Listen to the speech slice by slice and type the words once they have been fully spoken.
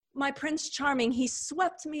my Prince Charming, he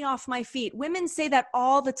swept me off my feet. Women say that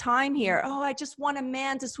all the time here. Oh, I just want a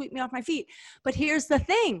man to sweep me off my feet. But here's the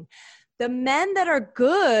thing. The men that are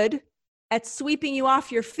good at sweeping you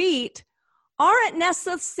off your feet aren't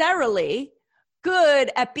necessarily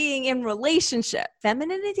good at being in relationship.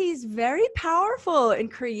 Femininity is very powerful in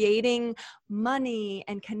creating money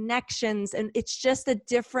and connections, and it's just a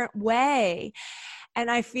different way. And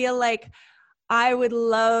I feel like I would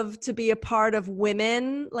love to be a part of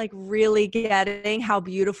women like really getting how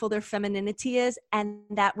beautiful their femininity is, and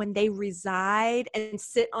that when they reside and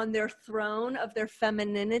sit on their throne of their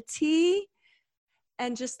femininity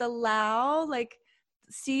and just allow, like,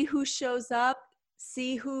 see who shows up,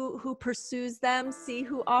 see who pursues them, see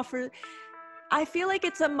who offers. I feel like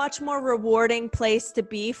it's a much more rewarding place to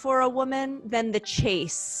be for a woman than the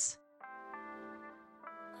chase.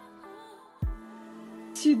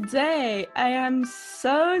 Today, I am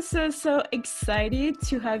so excited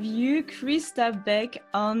to have you, Crista Beck,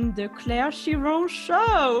 on the Claire Chiron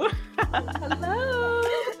show. Hello.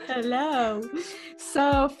 Hello.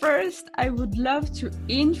 So first, I would love to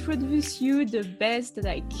introduce you the best that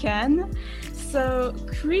I can. So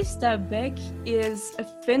Crista Beck is a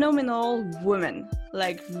phenomenal woman,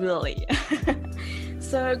 like really.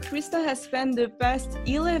 So Crista has spent the past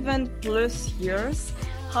 11 plus years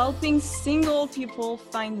helping single people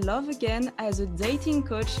find love again as a dating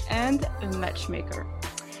coach and a matchmaker.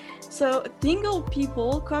 So single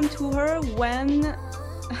people come to her when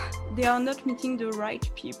they are not meeting the right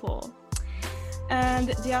people. And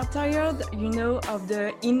they are tired, of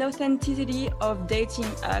the inauthenticity of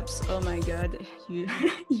dating apps. Oh my God,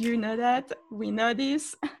 you know that? We know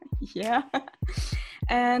this. Yeah.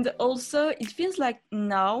 And also it feels like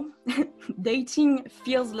now dating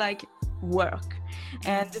feels like work.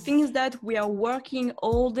 And the thing is that we are working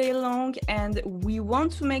all day long and we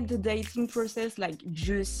want to make the dating process like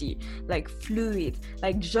juicy, like fluid,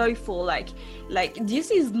 like joyful, like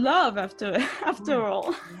this is love after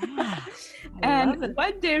all. Yeah, and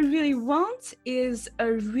what they really want is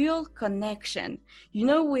a real connection,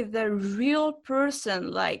 with a real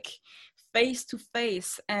person, like face to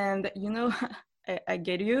face. And I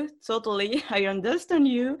get you totally. I understand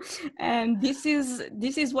you, and this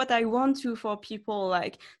is what I want to for people.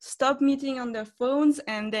 Like, stop meeting on their phones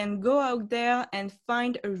and then go out there and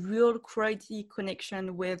find a real quality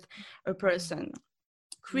connection with a person.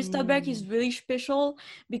 Crista Beck is really special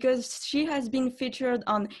because she has been featured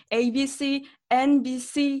on ABC,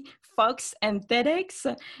 NBC, Fox, and TEDx,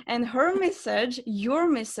 and her message, your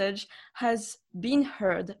message, has been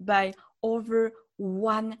heard by over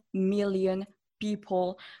 1 million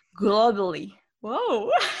people globally.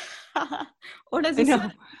 Whoa. All as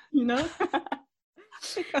a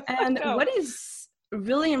And what is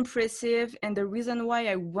really impressive, and the reason why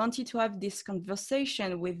I wanted to have this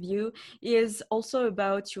conversation with you, is also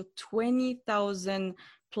about your 20,000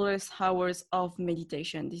 plus hours of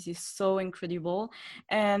meditation. This is so incredible.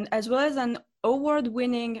 And as well as an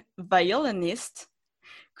award-winning violinist,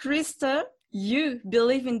 Crista, you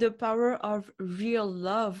believe in the power of real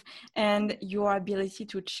love and your ability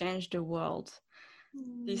to change the world.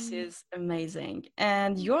 This is amazing.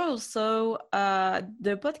 And you're also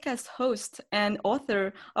the podcast host and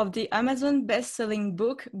author of the Amazon best-selling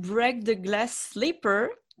book, Break the Glass Slipper.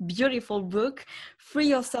 Beautiful book. Free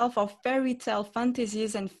yourself of fairy tale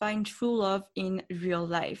fantasies and find true love in real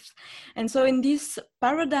life. And so in this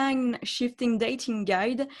paradigm shifting dating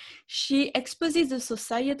guide, she exposes the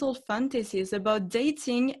societal fantasies about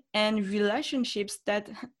dating and relationships that,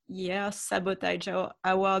 sabotage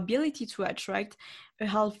our ability to attract a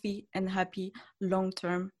healthy and happy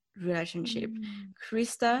long-term relationship.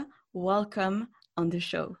 Crista, welcome on the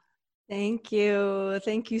show. Thank you.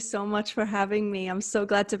 Thank you so much for having me. I'm so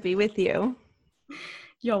glad to be with you.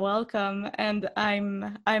 You're welcome. And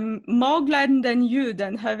I'm more glad than you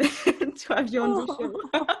to have you on the show.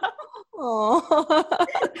 Oh.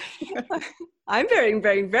 I'm very,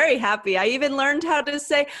 very, very happy. I even learned how to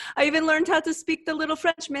speak the little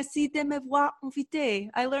French. Merci de m'avoir invité.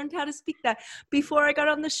 I learned how to speak that before I got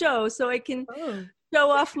on the show, so I can show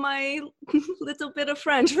off my little bit of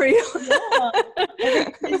French for you.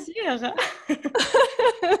 Avec plaisir.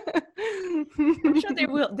 I'm sure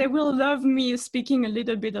they will love me speaking a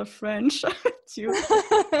little bit of French too.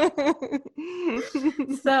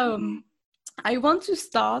 So I want to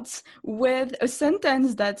start with a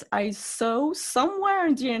sentence that I saw somewhere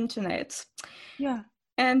on the internet. Yeah.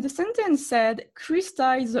 And the sentence said,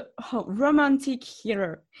 Crista is a romantic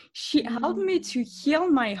healer. She helped me to heal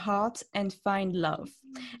my heart and find love.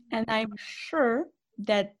 And I'm sure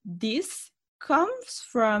that this comes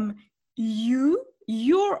from you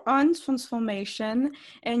your own transformation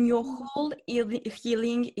and your whole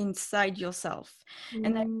healing inside yourself.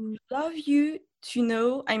 And I Mm. would love you to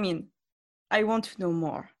know, I mean, I want to know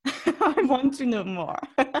more. I want to know more.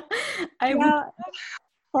 I would Yeah. love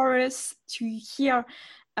for us to hear.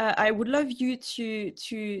 I would love you to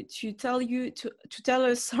tell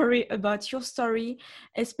us, sorry, about your story,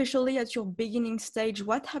 especially at your beginning stage.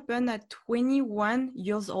 What happened at 21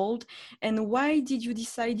 years old, and why did you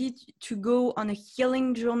decide to go on a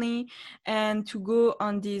healing journey and to go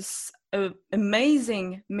on this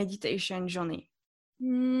amazing meditation journey?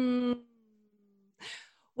 Mm.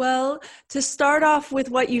 Well, to start off with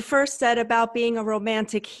what you first said about being a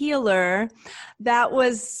romantic healer, that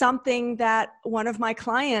was something that one of my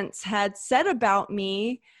clients had said about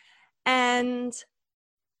me. And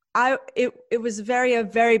it was a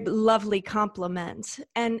very lovely compliment.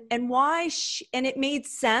 And why and it made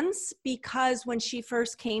sense because when she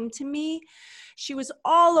first came to me, she was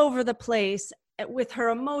all over the place with her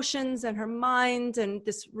emotions and her mind and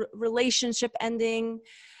this relationship ending.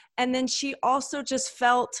 And then she also just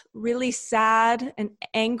felt really sad and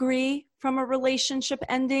angry from a relationship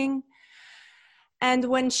ending. And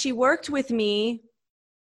when she worked with me,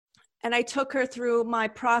 and I took her through my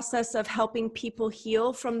process of helping people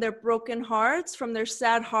heal from their broken hearts, from their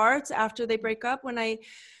sad hearts after they break up, when I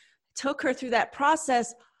took her through that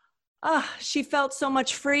process, she felt so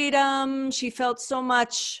much freedom. She felt so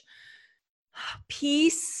much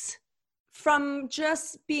peace from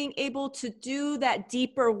just being able to do that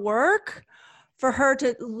deeper work, for her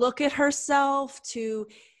to look at herself, to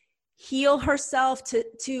heal herself, to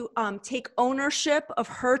take ownership of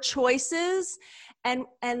her choices, and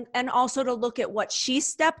also to look at what she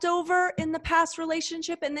stepped over in the past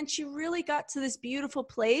relationship. And then she really got to this beautiful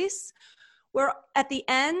place where at the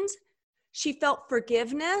end, she felt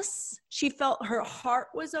forgiveness. She felt her heart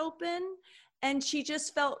was open, and she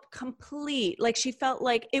just felt complete. Like she felt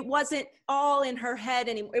like it wasn't all in her head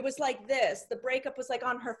anymore. It was like this. The breakup was like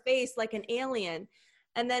on her face, like an alien.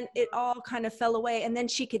 And then it all kind of fell away. And then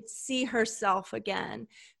she could see herself again,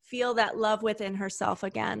 feel that love within herself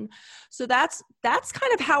again. So that's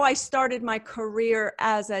kind of how I started my career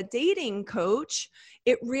as a dating coach.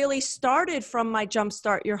 It really started from my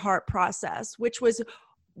Jumpstart Your Heart process, which was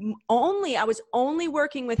I was only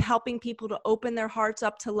working with helping people to open their hearts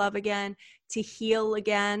up to love again, to heal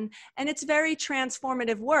again. And it's very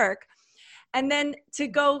transformative work. And then to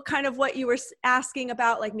go kind of what you were asking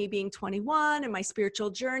about, like me being 21 and my spiritual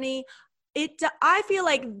journey, I feel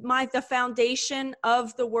like the foundation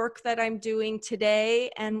of the work that I'm doing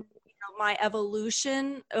today, and my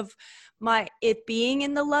evolution of it being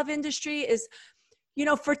in the love industry is,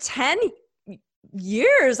 for 10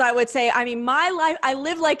 years, I would say, I mean, my life, I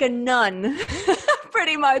live like a nun,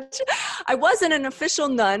 pretty much. I wasn't an official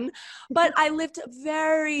nun, but I lived a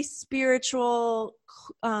very spiritual,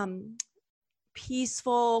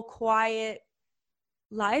 peaceful, quiet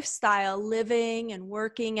lifestyle, living and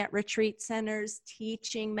working at retreat centers,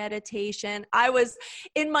 teaching meditation. I was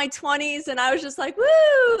in my 20s and I was just like,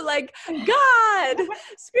 woo, like God,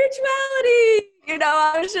 spirituality,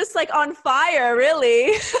 I was just like on fire,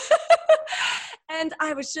 really. And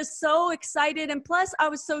I was just so excited. And plus I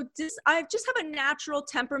was I just have a natural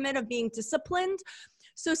temperament of being disciplined.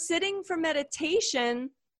 So sitting for meditation,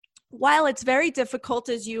 while it's very difficult,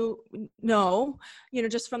 as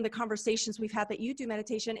just from the conversations we've had that you do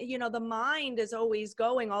meditation, the mind is always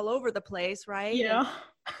going all over the place, right? Yeah.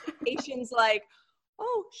 And meditation's like,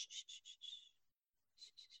 oh,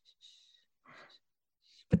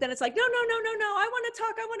 but then it's like, no, I want to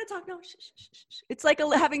talk. No, it's like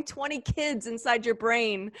having 20 kids inside your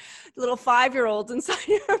brain, little 5-year-olds inside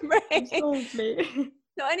your brain. Absolutely.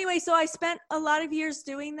 So anyway, so I spent a lot of years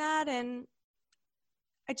doing that, and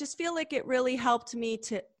I just feel like it really helped me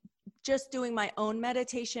to, just doing my own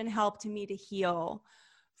meditation helped me to heal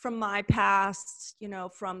from my past,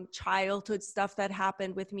 from childhood stuff that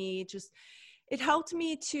happened with me. Just, it helped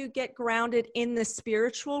me to get grounded in the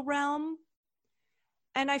spiritual realm.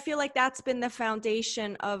 And I feel like that's been the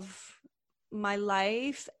foundation of my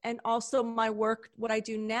life, and also my work, what I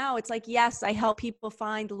do now. It's like, yes, I help people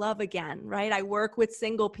find love again, right? I work with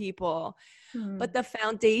single people, but the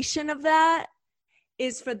foundation of that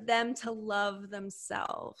is for them to love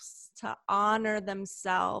themselves, to honor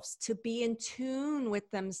themselves, to be in tune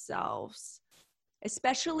with themselves,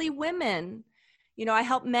 especially women. I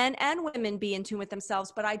help men and women be in tune with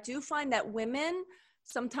themselves, but I do find that women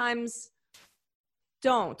sometimes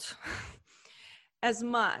don't as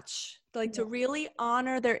much, like to really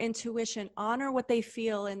honor their intuition, honor what they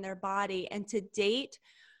feel in their body, and to date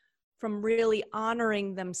from really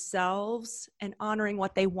honoring themselves and honoring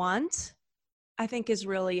what they want. I think is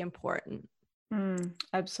really important.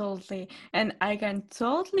 Absolutely. And I can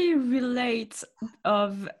totally relate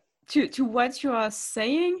of to what you are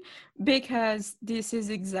saying, because this is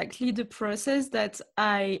exactly the process that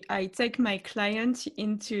I take my client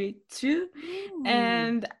into it too.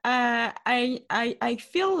 And I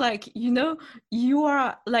feel like, you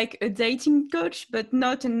are like a dating coach, but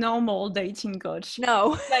not a normal dating coach.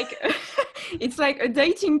 No. Like it's like a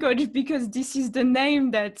dating coach because this is the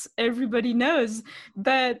name that everybody knows.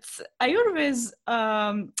 But I always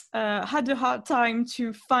had a hard time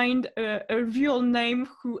to find a real name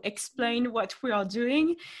who explain what we are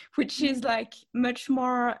doing, which is like much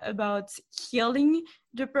more about healing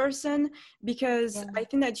the person, because I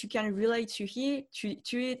think that you can relate to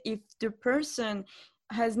it if the person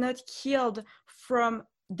has not healed from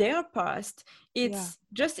their past. It's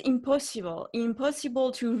just impossible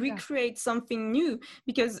to recreate something new,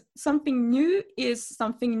 because something new is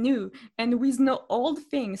something new and with no old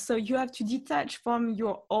things. So you have to detach from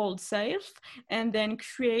your old self and then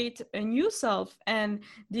create a new self. And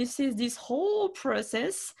this is this whole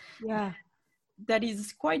process that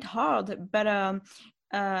is quite hard, but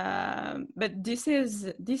this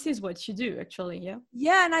is what you do actually.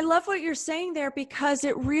 Yeah, and I love what you're saying there, because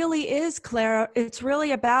it really is, Clara, it's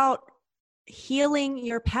really about healing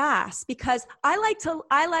your past. Because I like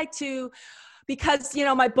to because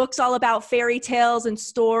my book's all about fairy tales and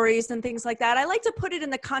stories and things like that. I like to put it in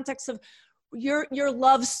the context of your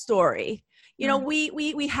love story.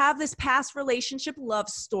 We have this past relationship love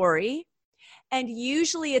story, and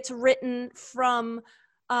usually it's written from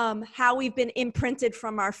how we've been imprinted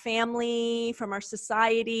from our family, from our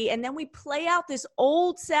society. And then we play out this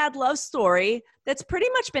old, sad love story that's pretty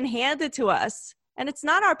much been handed to us. And it's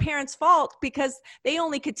not our parents' fault, because they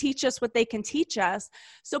only could teach us what they can teach us.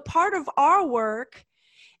 So part of our work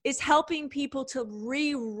is helping people to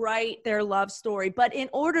rewrite their love story. But in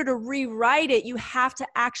order to rewrite it, you have to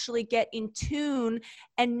actually get in tune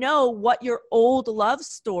and know what your old love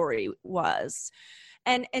story was.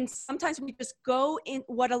 And sometimes we just go in.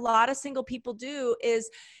 What a lot of single people do is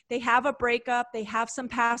they have a breakup, they have some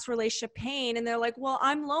past relationship pain, and they're like, well,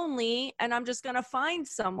 I'm lonely and I'm just going to find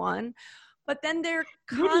someone. But then they're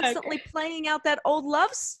constantly playing out that old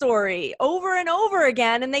love story over and over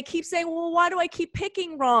again. And they keep saying, well, why do I keep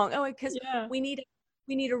picking wrong? Oh, because we need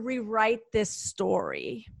to rewrite this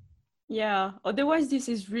story. Yeah. Otherwise, this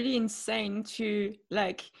is really insane to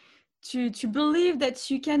to believe that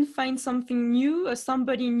you can find something new or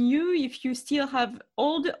somebody new if you still have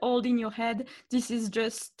old in your head. This is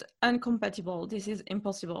just incompatible. This is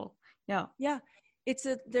impossible. Yeah.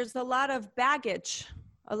 There's a lot of baggage,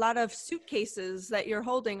 a lot of suitcases that you're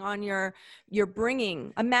holding on you're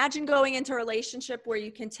bringing. Imagine going into a relationship where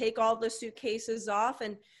you can take all the suitcases off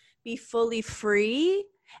and be fully free,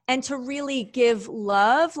 and to really give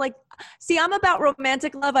love. Like, see, I'm about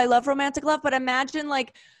romantic love. I love romantic love, but imagine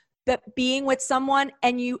like that being with someone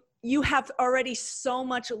and you have already so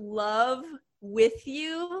much love with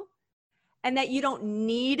you, and that you don't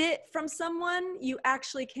need it from someone. You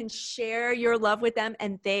actually can share your love with them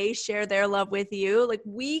and they share their love with you. Like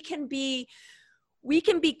we can be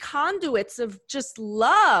conduits of just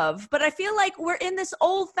love. But I feel like we're in this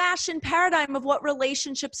old-fashioned paradigm of what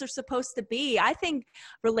relationships are supposed to be. I think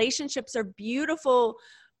relationships are beautiful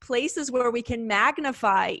places where we can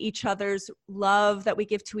magnify each other's love that we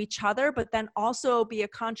give to each other, but then also be a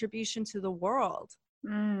contribution to the world.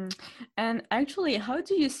 And actually, how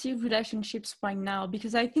do you see relationships right now?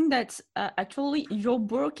 Because I think that actually your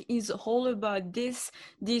book is all about this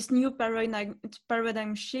new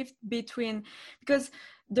paradigm shift between, because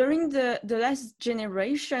during the last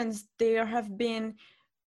generations there have been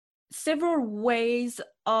several ways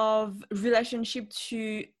of relationship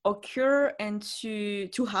to occur and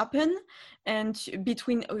to happen, and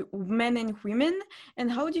between men and women. And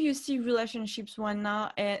how do you see relationships right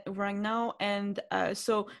now? And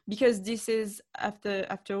so, because this is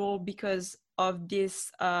after all because of this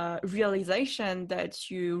realization that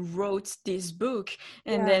you wrote this book,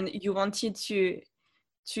 and then you wanted to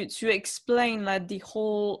explain like the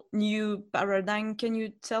whole new paradigm. Can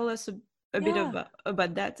you tell us a bit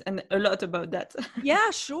about that, and a lot about that? Yeah,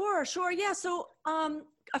 sure. Yeah. So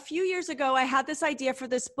a few years ago, I had this idea for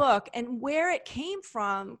this book, and where it came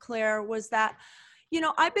from, Claire, was that,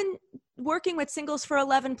 I've been working with singles for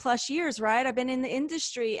 11 plus years, right? I've been in the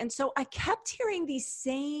industry. And so I kept hearing these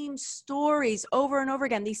same stories over and over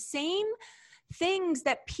again, these same things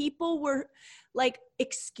that people were like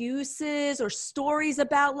excuses or stories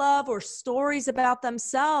about love or stories about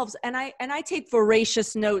themselves. And I take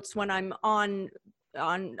voracious notes when I'm on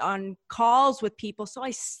calls with people. So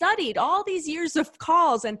I studied all these years of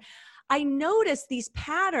calls, and I noticed these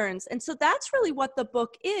patterns. And so that's really what the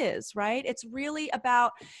book is, right? It's really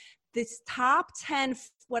about this top 10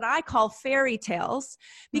 what I call fairy tales,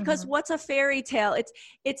 because what's a fairy tale?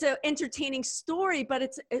 It's an entertaining story, but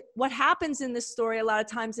what happens in this story a lot of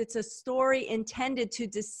times, it's a story intended to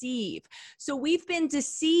deceive. So we've been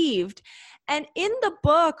deceived. And in the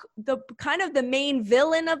book, the kind of the main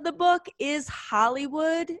villain of the book is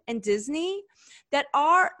Hollywood and Disney, that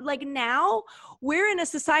are like, now we're in a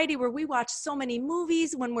society where we watch so many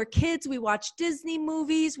movies. When we're kids, we watch Disney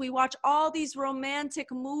movies, we watch all these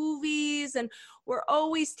romantic movies, and we're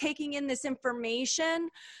always taking in this information.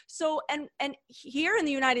 So, and here in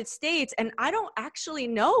the United States, and I don't actually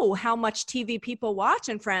know how much TV people watch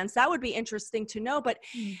in France. That would be interesting to know. But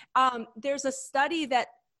there's a study that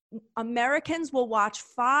Americans will watch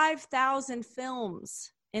 5,000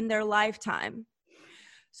 films in their lifetime.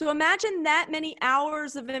 So imagine that many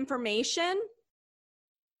hours of information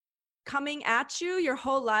coming at you your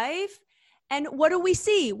whole life. And what do we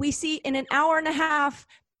see? We see in an hour and a half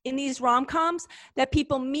in these rom-coms that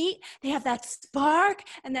people meet, they have that spark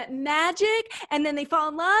and that magic, and then they fall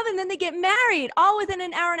in love, and then they get married, all within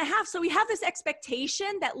an hour and a half. So we have this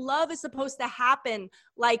expectation that love is supposed to happen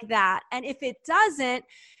like that. And if it doesn't,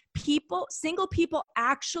 single people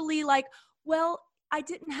actually like, well, I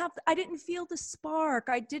didn't feel the spark.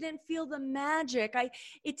 I didn't feel the magic.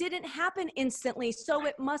 It didn't happen instantly. So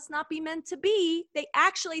it must not be meant to be. They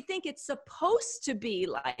actually think it's supposed to be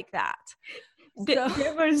like that.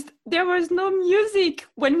 There was no music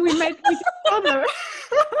when we met with each other.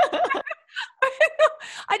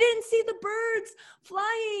 I didn't see the birds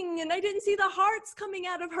flying, and I didn't see the hearts coming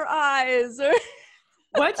out of her eyes.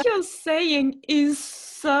 What you're saying is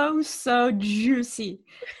so juicy.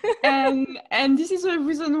 And this is the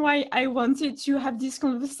reason why I wanted to have this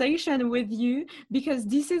conversation with you, because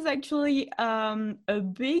this is actually a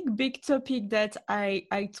big topic that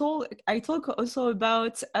I talk also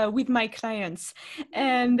about with my clients,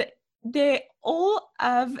 and they all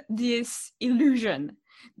have this illusion,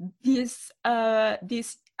 this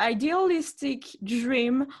idealistic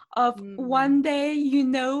dream of one day,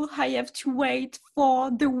 I have to wait for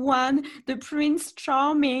the Prince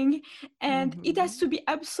Charming, and it has to be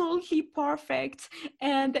absolutely perfect,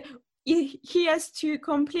 and he has to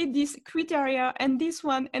complete this criteria, and this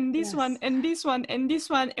one, and this one, and this one, and this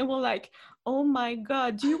one, and we're like, oh my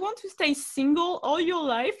God, do you want to stay single all your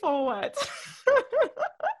life or what?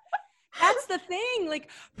 That's the thing.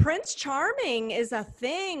 Like, Prince Charming is a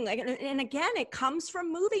thing. Like, and again, it comes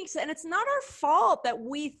from movies, and it's not our fault that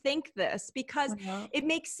we think this, because it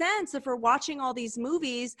makes sense if we're watching all these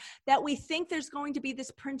movies that we think there's going to be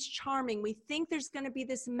this Prince Charming. We think there's going to be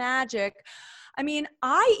this magic. I mean,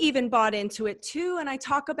 I even bought into it too. And I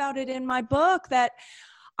talk about it in my book that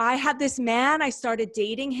I had this man, I started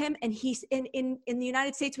dating him, and he's in the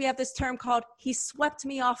United States, we have this term called, he swept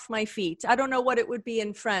me off my feet. I don't know what it would be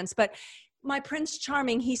in France, but my Prince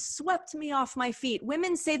Charming, he swept me off my feet.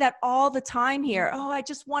 Women say that all the time here. Oh, I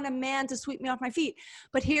just want a man to sweep me off my feet.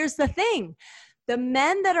 But here's the thing. The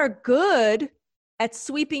men that are good at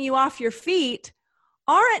sweeping you off your feet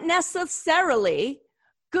aren't necessarily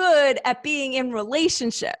good at being in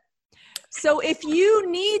relationship. So if you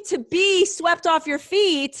need to be swept off your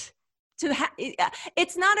feet,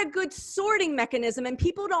 it's not a good sorting mechanism. And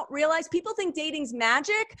people don't realize, people think dating's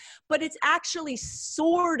magic, but it's actually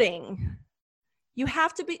sorting. You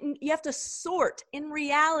have to sort in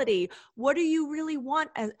reality. What do you really want?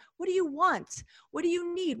 What do you want? What do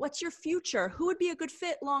you need? What's your future? Who would be a good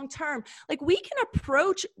fit long-term? Like, we can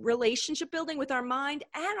approach relationship building with our mind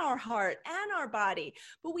and our heart and our body,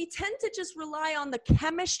 but we tend to just rely on the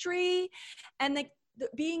chemistry and the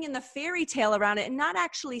being in the fairy tale around it, and not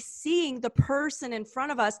actually seeing the person in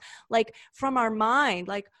front of us, like from our mind,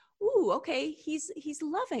 like, ooh, okay, he's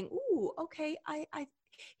loving. Ooh, okay,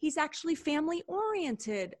 he's actually family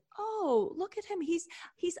oriented. Oh, look at him. He's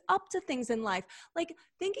up to things in life. Like,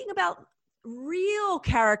 thinking about real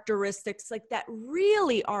characteristics like that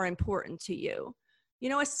really are important to you.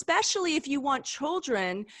 Especially if you want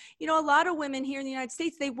children. A lot of women here in the United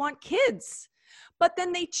States, they want kids, but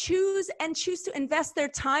then they choose to invest their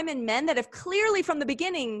time in men that have clearly from the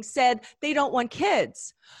beginning said they don't want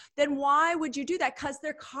kids. Then why would you do that? Because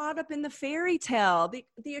they're caught up in the fairy tale,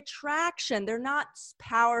 the attraction. They're not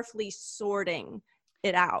powerfully sorting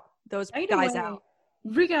it out, those guys out.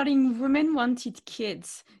 Regarding women wanted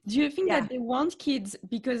kids, do you think that they want kids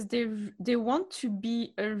because they want to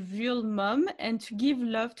be a real mom and to give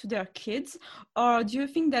love to their kids, or do you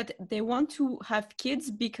think that they want to have kids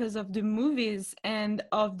because of the movies and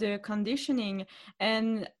of the conditioning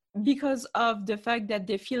and because of the fact that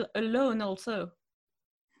they feel alone also?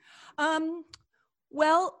 Um,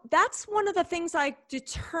 well, that's one of the things I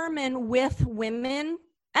determine with women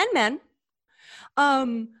and men.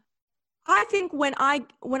 I think when I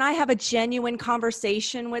have a genuine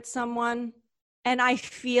conversation with someone and I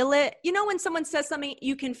feel it, you know, when someone says something,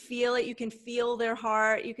 you can feel it, you can feel their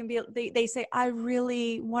heart, you can be, they say, I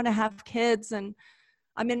really want to have kids and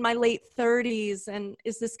I'm in my late 30s and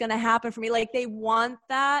is this going to happen for me? Like they want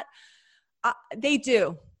that. They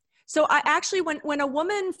do. So I actually, when a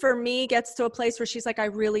woman for me gets to a place where she's like, I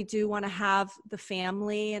really do want to have the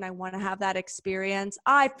family and I want to have that experience,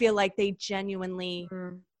 I feel like they genuinely,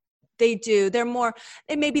 they do.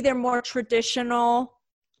 Maybe they're more traditional,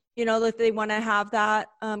 you know, that they want to have that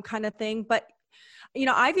kind of thing. But, you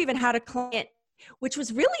know, I've even had a client, which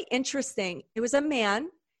was really interesting. It was a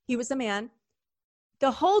man. He was a man. The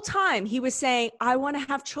whole time he was saying, I want to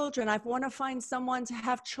have children. I want to find someone to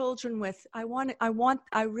have children with. I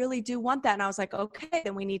really do want that. And I was like, okay,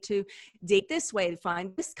 then we need to date this way to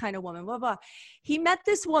find this kind of woman, blah, blah. He met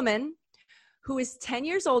this woman who is 10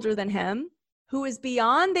 years older than him, who is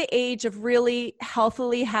beyond the age of really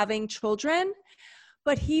healthily having children.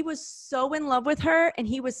 But he was so in love with her and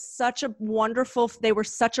they were such a wonderful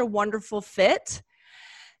fit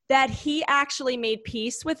that he actually made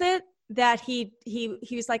peace with it. That he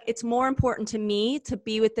was like, it's more important to me to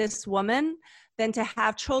be with this woman than to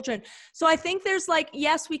have children. So I think there's like,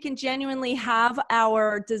 yes, we can genuinely have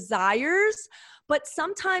our desires, but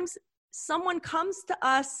sometimes someone comes to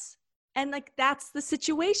us and like, that's the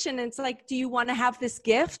situation. And it's like, do you want to have this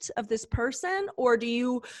gift of this person? Or do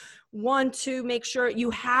you want to make sure you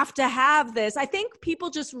have to have this? I think people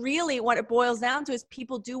just really, what it boils down to is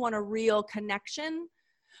people do want a real connection.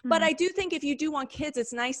 But I do think if you do want kids,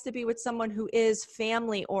 it's nice to be with someone who is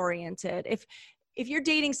family oriented. If you're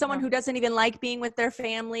dating someone who doesn't even like being with their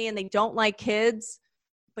family and they don't like kids,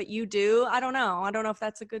 but you do, I don't know if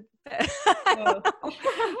that's a good fit.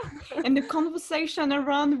 And the conversation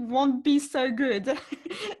around won't be so good.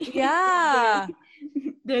 Yeah.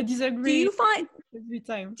 They disagree. Every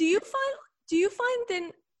time. Do you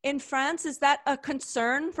find in France, is that a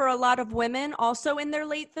concern for a lot of women also in their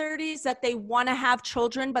late 30s that they want to have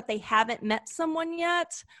children, but they haven't met someone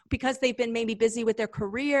yet because they've been maybe busy with their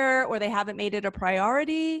career or they haven't made it a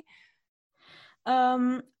priority?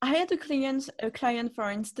 I had a client, for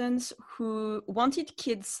instance, who wanted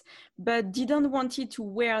kids, but didn't want to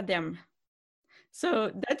wear them.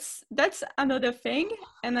 So that's another thing.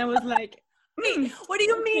 And I was like, what do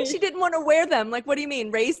you mean she didn't want to wear them? Like, what do you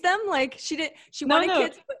mean? Raise them? Like she wanted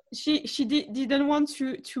kids? But... She didn't want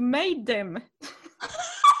to make them.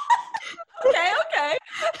 Okay.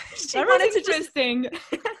 She wanted to interesting.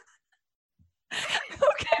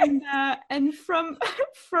 Okay. And from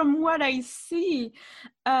what I see,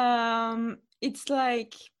 it's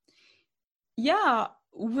like, yeah,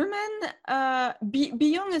 women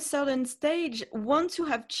beyond a certain stage want to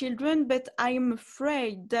have children, but I'm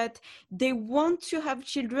afraid that they want to have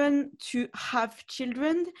children,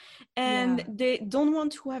 and they don't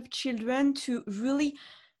want to have children to really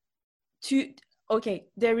okay,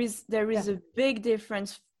 there is a big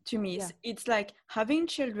difference to me. It's like having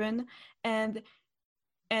children and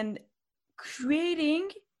creating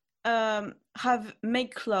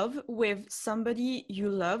make love with somebody you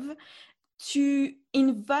love, to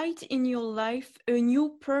invite in your life a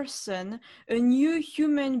new person, a new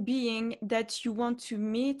human being that you want to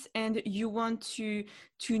meet and you want to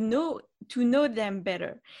know them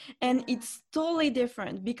better. And it's totally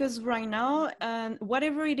different because right now,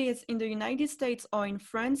 whatever it is in the United States or in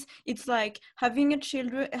France, it's like having a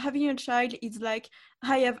child is like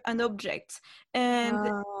I have an object, and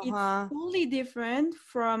it's totally different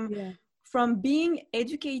from being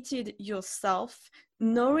educated yourself,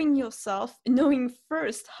 knowing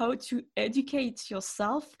first how to educate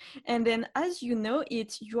yourself, and then as you know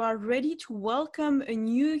it, you are ready to welcome a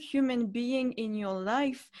new human being in your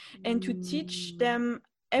life and to teach them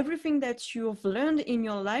everything that you've learned in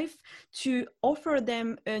your life, to offer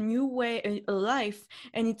them a new way, a life.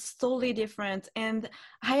 And it's totally different. And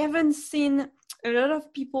I haven't seen a lot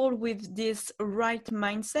of people with this right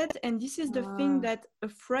mindset, and this is the thing that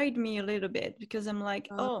afraid me a little bit, because I'm like,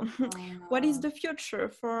 what is the future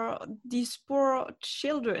for these poor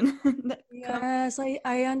children? Yes,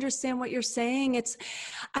 I understand what you're saying.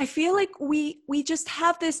 I feel like we just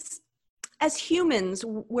have this, as humans,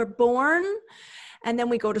 we're born And then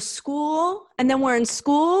we go to school, and then we're in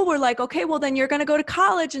school. We're like, okay, well then you're going to go to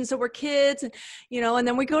college. And so we're kids, and, and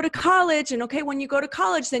then we go to college, and okay, when you go to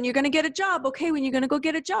college, then you're going to get a job. Okay. When you're going to go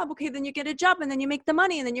get a job, okay, then you get a job, and then you make the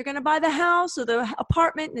money, and then you're going to buy the house or the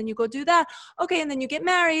apartment, and then you go do that. Okay. And then you get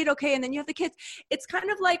married. Okay. And then you have the kids. It's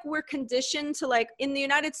kind of like we're conditioned to, like, in the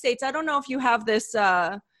United States, I don't know if you have this,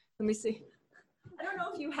 let me see. I don't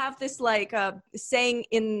know if you have this, like, saying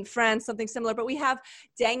in France, something similar, but we have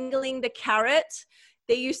dangling the carrot.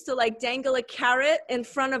 They used to, like, dangle a carrot in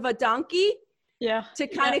front of a donkey to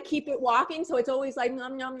kind of keep it walking. So it's always like,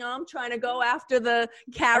 nom, nom, nom, trying to go after the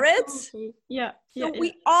carrots.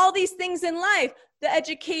 All these things in life, the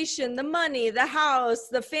education, the money, the house,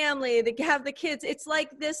 the family, they have the kids. It's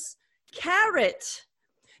like this carrot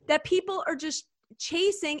that people are just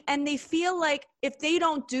chasing, and they feel like if they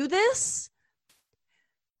don't do this,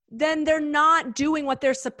 then they're not doing what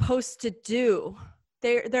they're supposed to do.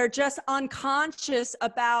 They're just unconscious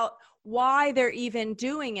about why they're even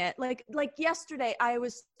doing it. Like yesterday, I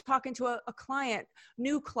was talking to a client,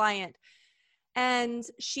 new client, and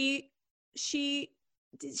she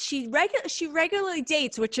regularly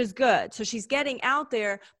dates, which is good. So she's getting out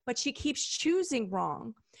there, but she keeps choosing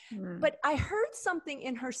wrong. But I heard something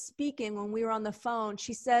in her speaking when we were on the phone.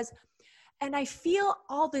 She says, and I feel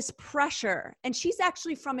all this pressure. And she's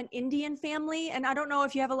actually from an Indian family. And I don't know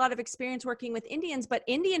if you have a lot of experience working with Indians, but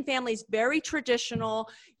Indian families, very traditional.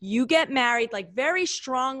 You get married, like, very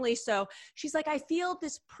strongly. So she's like, I feel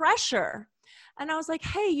this pressure. And I was like,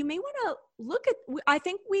 hey, you may want to look at, I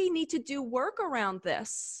think we need to do work around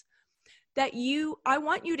this. I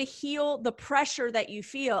want you to heal the pressure that you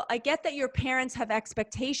feel. I get that your parents have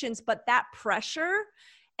expectations, but that pressure,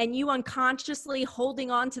 and you unconsciously holding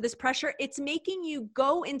on to this pressure, it's making you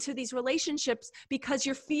go into these relationships because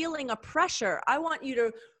you're feeling a pressure. I want you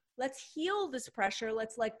to, let's heal this pressure.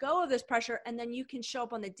 Let's let go of this pressure. And then you can show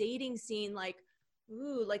up on the dating scene like,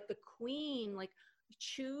 ooh, like the queen, like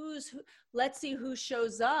choose, let's see who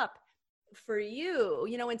shows up for you,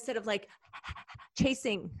 instead of like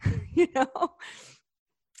chasing,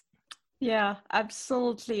 Yeah,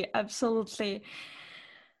 absolutely. Absolutely.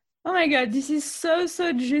 Oh my God, this is so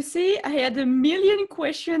juicy. I had a million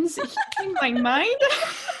questions hitting my mind.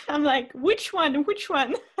 I'm like, which one?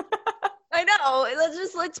 I know.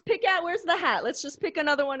 Let's pick out, where's the hat? Let's just pick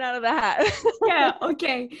another one out of the hat. Yeah,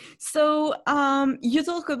 okay. So you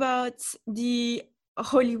talk about the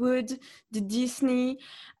Hollywood, the Disney,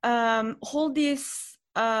 all these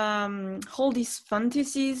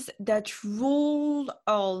fantasies that rule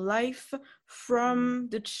our life from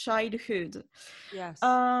the childhood. Yes.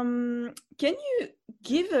 Can you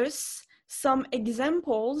give us some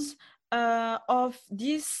examples of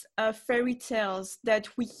these fairy tales that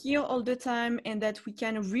we hear all the time and that we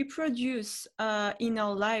can reproduce in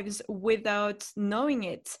our lives without knowing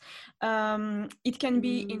it? It can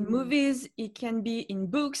be in movies, it can be in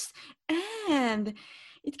books, and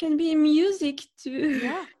it can be in music too.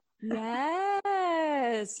 Yeah.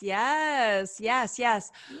 Yes. Yeah.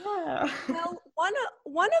 Well,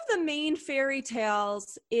 one of the main fairy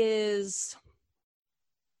tales is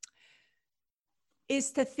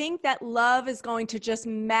to think that love is going to just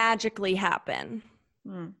magically happen.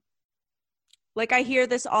 Like, I hear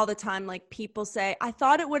this all the time. Like, people say, I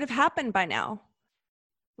thought it would have happened by now.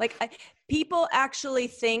 Like, people actually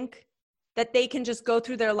think that they can just go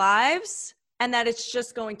through their lives and that it's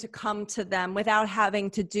just going to come to them without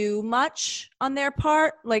having to do much on their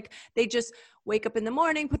part. Like, they just wake up in the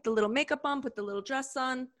morning, put the little makeup on, put the little dress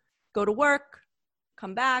on, go to work,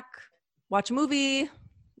 come back, watch a movie,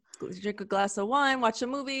 drink a glass of wine, watch a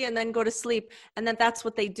movie, and then go to sleep. And then that's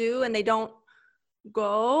what they do. And they don't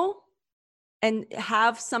go and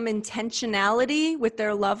have some intentionality with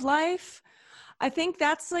their love life. I think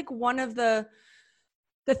that's like one of the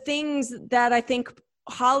things that I think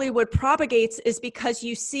Hollywood propagates, is because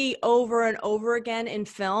you see over and over again in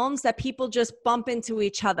films that people just bump into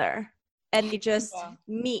each other and they just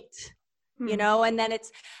meet,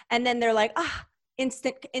 and then they're like,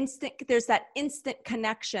 instant, there's that instant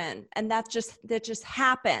connection, and that just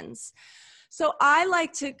happens. So I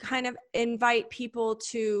like to kind of invite people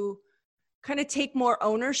to kind of take more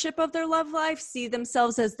ownership of their love life, see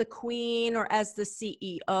themselves as the queen or as the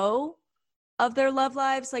CEO of their love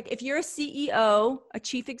lives. Like, if you're a CEO, a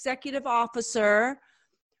chief executive officer,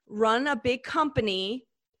 run a big company,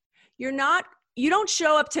 you don't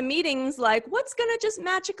show up to meetings like, what's going to just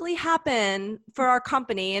magically happen for our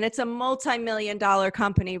company? And it's a multi-million-dollar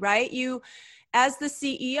company, right? You, as the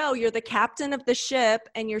CEO, you're the captain of the ship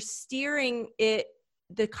and you're steering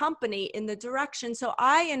the company in the direction. So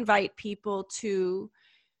I invite people to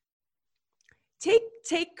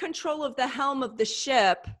take control of the helm of the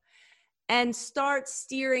ship and start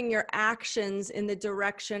steering your actions in the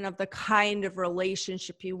direction of the kind of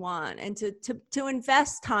relationship you want, and to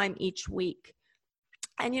invest time each week.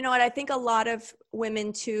 And you know what? I think a lot of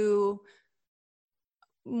women too,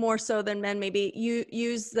 more so than men, maybe you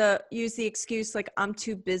use the excuse like, I'm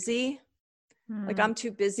too busy. Like, I'm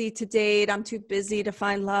too busy to date. I'm too busy to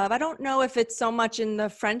find love. I don't know if it's so much in the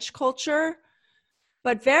French culture,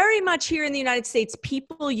 but very much here in the United States,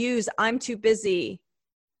 people use I'm too busy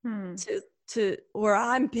or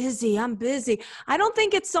I'm busy. I don't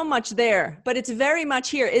think it's so much there, but it's very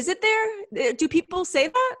much here. Is it there? Do people say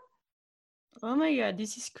that? Oh my God,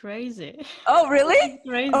 this is crazy. Oh, really?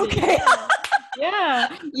 Crazy. Okay. Yeah.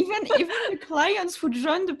 Even the clients who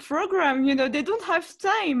join the program, you know, they don't have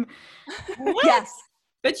time. What? Yes.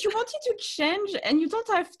 But you wanted to change and you don't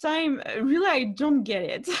have time. Really, I don't get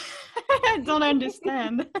it. I don't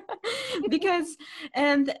understand. Because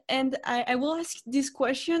and I will ask this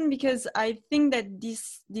question because I think that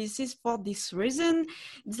this is for this reason.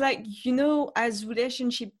 It's like, you know, as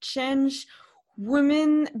relationship change,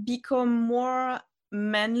 women become more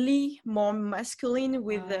manly, more masculine,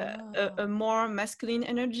 with a more masculine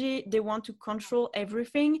energy. They want to control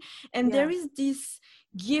everything, and there is this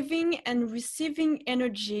giving and receiving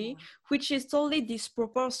energy which is totally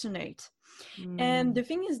disproportionate. And the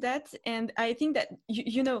thing is that, and I think that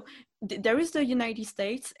you know, there is the United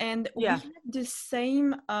States, and we have the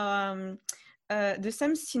same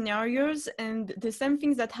scenarios and the same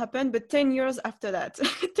things that happen, but 10 years after that.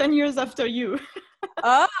 10 years after you.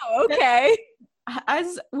 Oh, okay.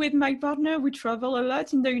 As with my partner, we travel a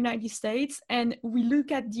lot in the United States, and we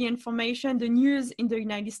look at the information, the news in the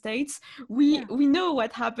United States. We know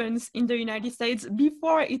what happens in the United States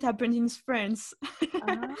before it happens in France.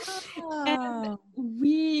 And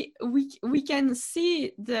we can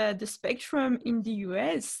see the spectrum in the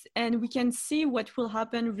US, and we can see what will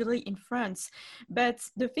happen really in France. But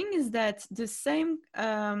the thing is that the same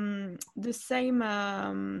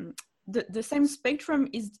spectrum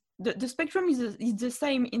is the spectrum is the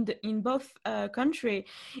same in both country.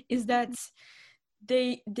 Is that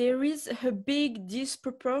there is a big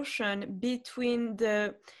disproportion between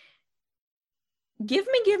the give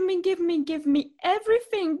me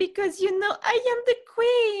everything because, you know, I am the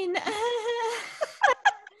queen.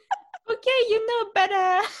 Okay, you know, but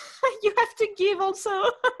you have to give also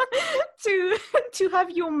to have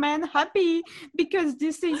your man happy, because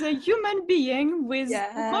this is a human being with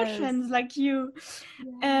emotions like you.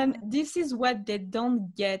 And this is what they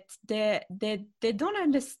don't get. They don't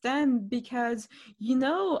understand, because, you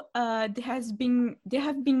know, they have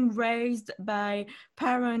been raised by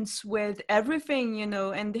parents with everything, you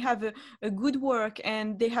know, and they have a good work,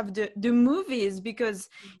 and they have the movies, because,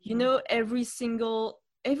 you know, every single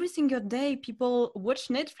day people watch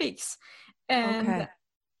Netflix, and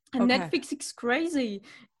Netflix is crazy,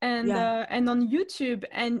 and on YouTube,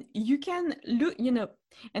 and you can look, you know,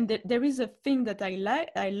 and there is a thing that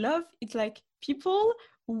I love. It's like people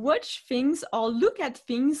watch things or look at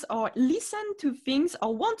things or listen to things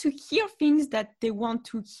or want to hear things that they want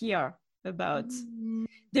to hear about.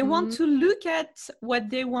 They want to look at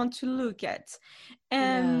what they want to look at,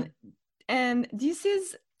 and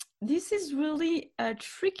this is really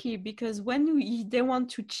tricky, because when they want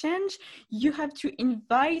to change, you have to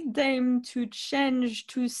invite them to change,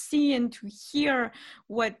 to see and to hear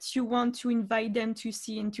what you want to invite them to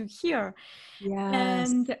see and to hear.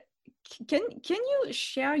 And can you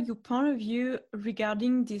share your point of view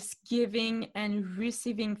regarding this giving and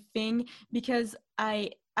receiving thing? Because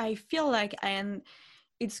I feel like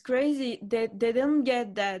it's crazy that they don't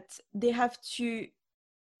get that they have to,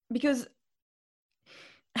 because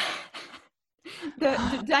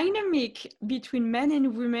the dynamic between men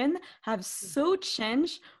and women have so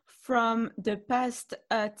changed from the past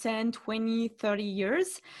 10, 20, 30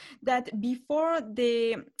 years, that before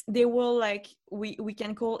they were like, we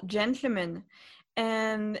can call gentlemen.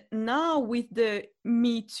 And now with the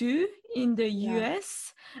Me Too in the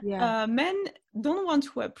US, men don't want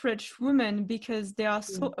to approach women because they are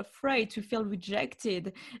so afraid to feel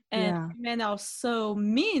rejected, and men are so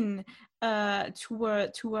mean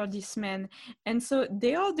toward this man, and so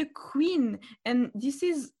they are the queen. And this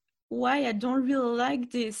is why I don't really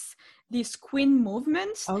like this queen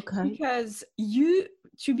movement, because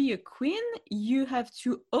to be a queen, you have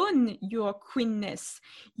to own your queenness.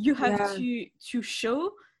 You have to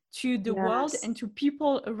show to the world and to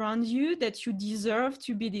people around you that you deserve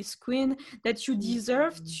to be this queen, that you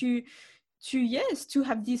deserve to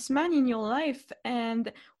have this man in your life.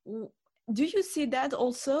 And do you see that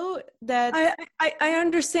also? That I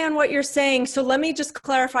understand what you're saying. So let me just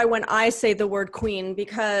clarify when I say the word queen,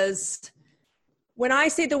 because when I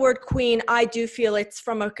say the word queen, I do feel it's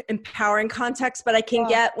from an empowering context, but I can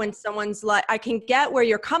get when someone's like, I can get where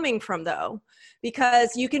you're coming from though,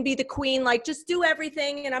 because you can be the queen, like just do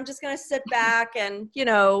everything and I'm just going to sit back and, you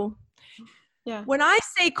know, when I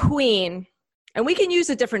say queen, and we can use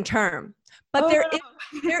a different term, but there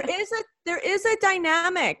is a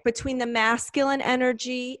dynamic between the masculine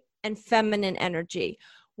energy and feminine energy.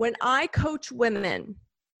 When I coach women,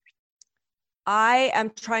 I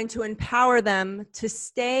am trying to empower them to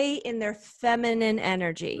stay in their feminine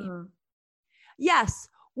energy. Yes,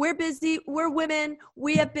 we're busy, we're women,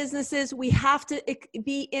 we have businesses, we have to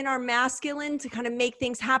be in our masculine to kind of make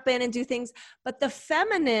things happen and do things. But the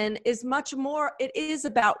feminine is much more, it is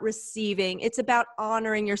about receiving. It's about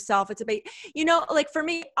honoring yourself. It's about, you know, like for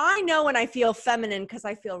me, I know when I feel feminine because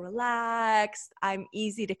I feel relaxed, I'm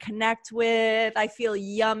easy to connect with, I feel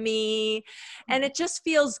yummy, and it just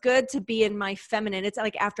feels good to be in my feminine. It's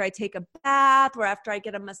like after I take a bath or after I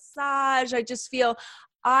get a massage,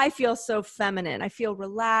 I feel so feminine. I feel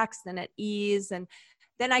relaxed and at ease. And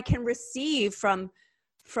then I can receive from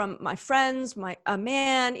my friends, a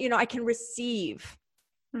man, you know, I can receive.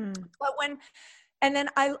 But and then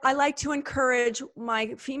I like to encourage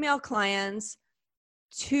my female clients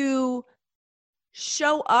to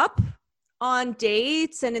show up on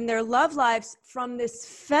dates and in their love lives from this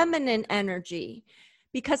feminine energy.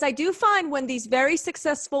 Because I do find when these very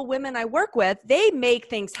successful women I work with, they make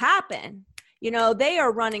things happen. You know,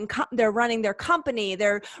 they're running their company.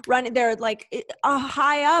 They're like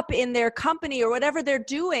high up in their company or whatever they're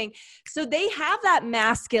doing. So they have that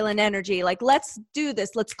masculine energy. Like, let's do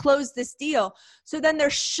this. Let's close this deal. So then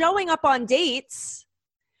they're showing up on dates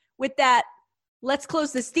with that, let's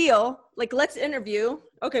close this deal. Like, let's interview.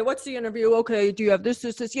 Okay, what's the interview? Okay, do you have this,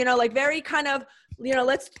 you know, like very kind of, you know,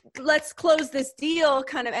 let's close this deal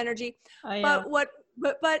kind of energy. But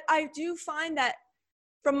I do find that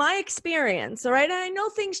from my experience, all right, and I know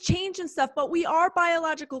things change and stuff, but we are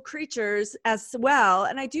biological creatures as well.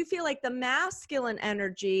 And I do feel like the masculine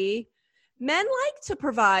energy, men like to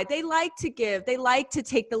provide, they like to give, they like to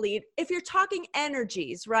take the lead. If you're talking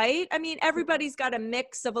energies, right? I mean, everybody's got a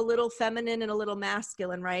mix of a little feminine and a little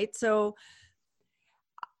masculine, right? So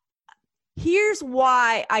here's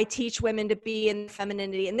why I teach women to be in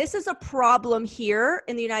femininity. And this is a problem here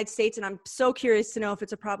in the United States. And I'm so curious to know if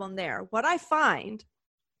it's a problem there. What I find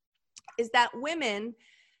is that women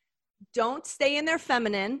don't stay in their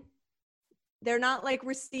feminine. They're not like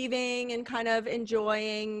receiving and kind of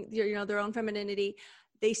enjoying, you know, their own femininity.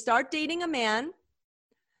 They start dating a man.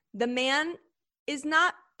 The man is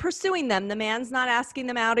not pursuing them. The man's not asking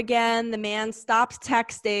them out again. The man stops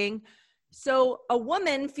texting. So a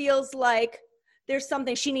woman feels like there's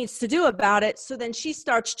something she needs to do about it. So then she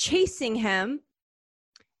starts chasing him.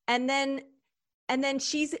 And then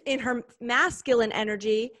she's in her masculine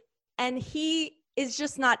energy, and he is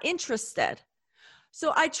just not interested.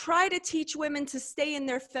 So I try to teach women to stay in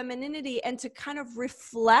their femininity and to kind of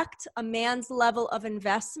reflect a man's level of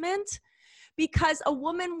investment, because a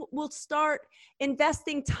woman will start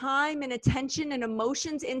investing time and attention and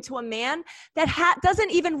emotions into a man that doesn't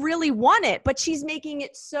even really want it, but she's making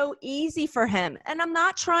it so easy for him. And I'm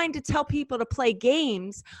not trying to tell people to play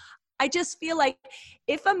games. I just feel like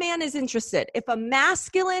if a man is interested, if a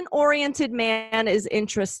masculine oriented man is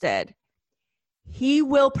interested, he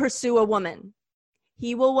will pursue a woman.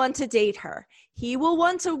 He will want to date her. He will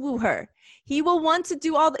want to woo her. He will want to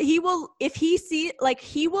do if he sees, like,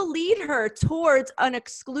 he will lead her towards an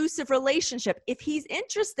exclusive relationship if he's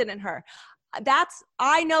interested in her.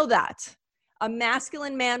 I know that a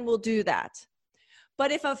masculine man will do that.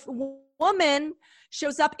 But if a woman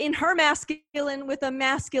shows up in her masculine with a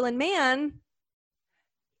masculine man,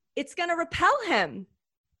 it's going to repel him.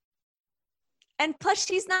 And plus,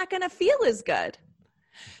 she's not going to feel as good.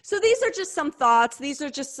 So these are just some thoughts. These are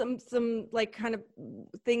just some like kind of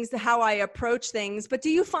things to how I approach things. But do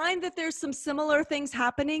you find that there's some similar things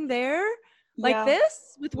happening there? Like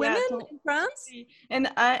this with women in France?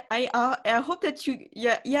 And I hope that you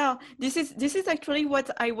this is actually what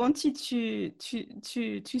I wanted to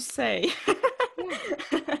say.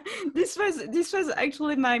 This was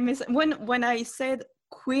actually my message when I said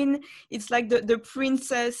queen. It's like the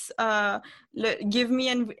princess, give me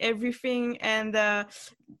and everything, and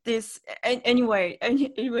anyway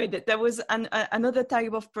that was another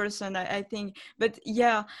type of person, I think. But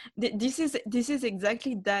this is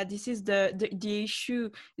exactly that. This is the issue,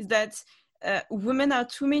 is that women are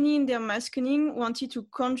too many in their masculine, wanting to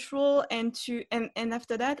control and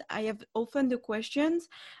after that, I have often the questions.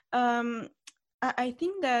 I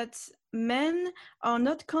think that men are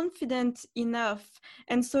not confident enough,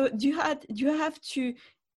 and so do you have to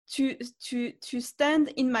stand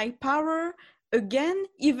in my power again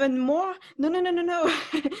even more? No.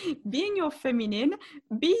 Be in your feminine,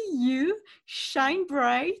 be you, shine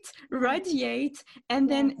bright, radiate, and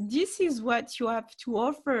then this is what you have to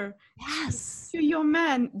offer Yes. to your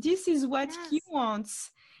man. This is what he Yes.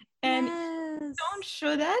 wants. And don't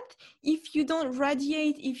show that if you don't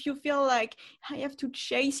radiate, if you feel like I have to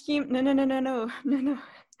chase him. No.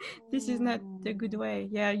 This is not the good way.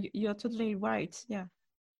 Yeah, you're totally right. Yeah.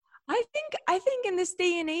 I think in this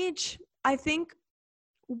day and age, I think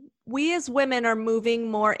we as women are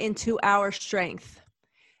moving more into our strength,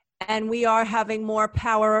 and we are having more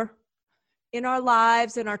power in our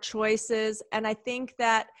lives and our choices. And I think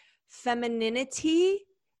that femininity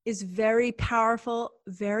is very powerful,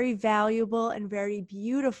 very valuable, and very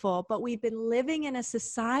beautiful. But we've been living in a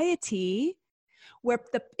society where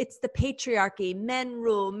it's the patriarchy. Men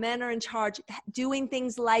rule, men are in charge. Doing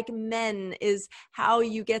things like men is how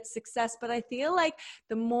you get success. But I feel like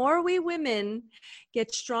the more we women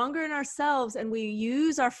get stronger in ourselves and we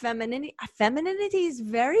use our femininity is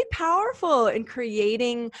very powerful in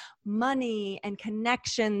creating money and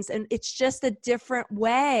connections. And it's just a different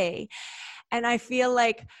way. And I feel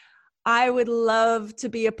like I would love to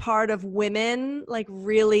be a part of women, like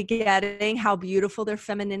really getting how beautiful their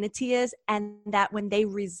femininity is, and that when they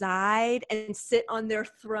reside and sit on their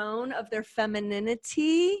throne of their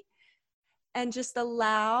femininity and just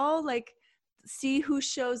allow, like, see who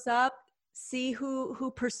shows up, see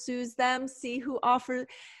who pursues them, see who offers.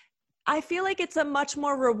 I feel like it's a much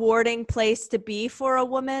more rewarding place to be for a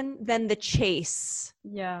woman than the chase.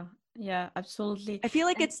 Yeah, absolutely. I feel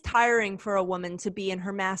like it's tiring for a woman to be in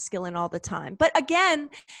her masculine all the time. But again,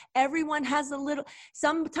 everyone has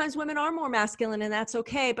sometimes women are more masculine and that's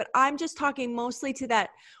okay. But I'm just talking mostly to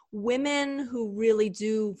that women who really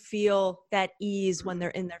do feel that ease when they're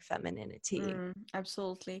in their femininity.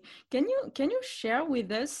 Absolutely. Can you share with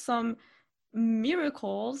us some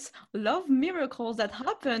love miracles that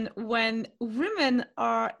happen when women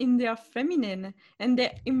are in their feminine and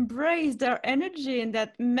they embrace their energy, and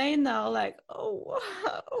that men are like, oh.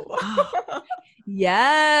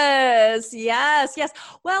 Yes.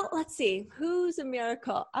 Well, let's see. Who's a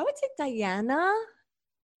miracle? I would say Diana.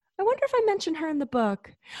 I wonder if I mentioned her in the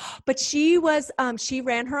book, but she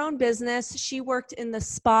ran her own business. She worked in the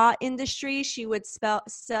spa industry. She would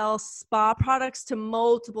sell spa products to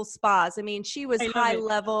multiple spas. I mean, she was high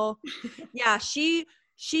level. Yeah, she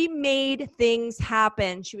made things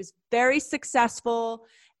happen. She was very successful.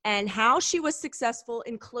 And how she was successful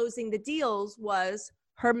in closing the deals was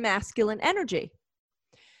her masculine energy.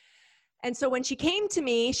 And so when she came to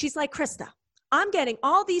me, she's like, Crista, I'm getting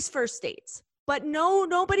all these first dates, but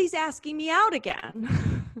nobody's asking me out again.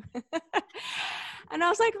 And I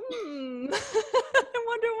was like, I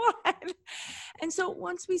wonder why. And so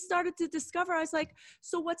once we started to discover, I was like,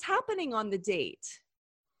 so what's happening on the date?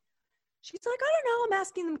 She's like, I don't know. I'm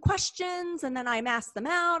asking them questions and then I'm asked them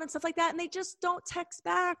out and stuff like that. And they just don't text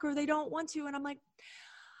back or they don't want to. And I'm like,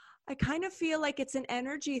 I kind of feel like it's an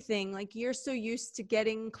energy thing. Like you're so used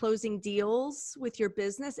to closing deals with your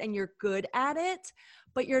business and you're good at it,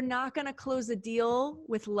 but you're not going to close a deal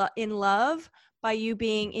in love by you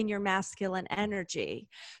being in your masculine energy.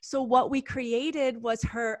 So what we created was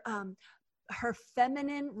her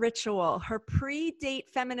feminine ritual, her pre-date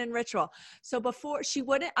feminine ritual. So before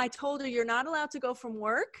I told her, you're not allowed to go from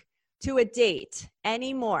work to a date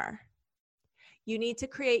anymore. You need to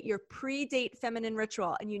create your pre-date feminine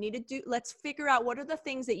ritual, and let's figure out what are the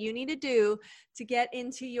things that you need to do to get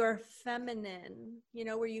into your feminine,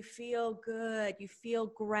 where you feel good, you feel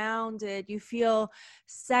grounded, you feel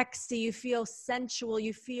sexy, you feel sensual,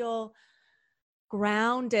 you feel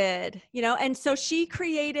grounded, and so she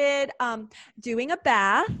created doing a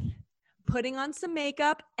bath, putting on some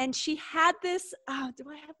makeup, and she had this, do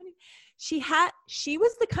I have any? She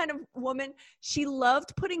was the kind of woman, she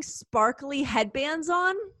loved putting sparkly headbands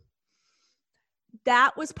on.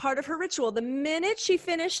 That was part of her ritual. The minute she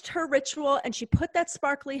finished her ritual and she put that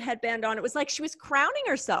sparkly headband on, it was like she was crowning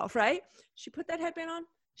herself, right? She put that headband on,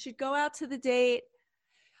 she'd go out to the date.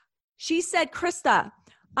 She said, Crista,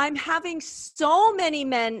 I'm having so many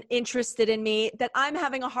men interested in me that I'm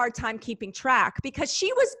having a hard time keeping track, because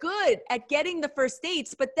she was good at getting the first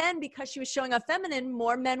dates. But then because she was showing up feminine,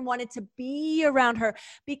 more men wanted to be around her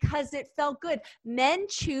because it felt good. Men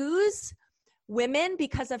choose women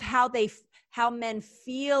because of how men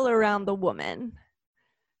feel around the woman.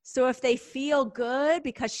 So if they feel good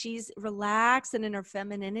because she's relaxed and in her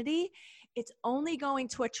femininity, it's only going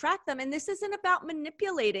to attract them. And this isn't about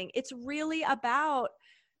manipulating. It's really about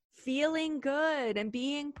feeling good and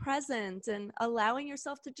being present and allowing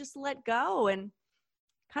yourself to just let go and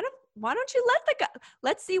kind of, why don't you let the guy,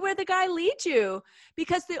 let's see where the guy leads you,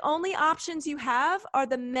 because the only options you have are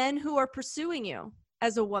the men who are pursuing you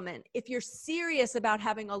as a woman. If you're serious about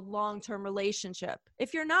having a long-term relationship,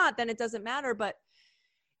 if you're not, then it doesn't matter. But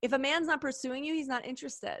if a man's not pursuing you, he's not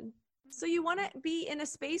interested. So you want to be in a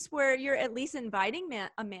space where you're at least inviting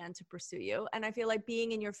a man to pursue you. And I feel like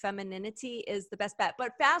being in your femininity is the best bet.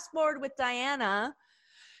 But fast forward with Diana,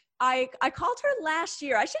 I called her last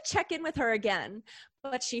year. I should check in with her again.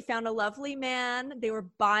 But she found a lovely man. They were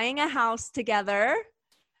buying a house together.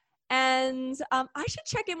 And I should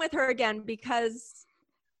check in with her again because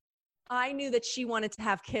I knew that she wanted to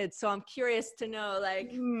have kids. So I'm curious to know, like,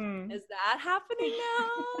 is that happening now?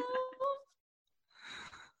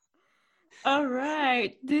 All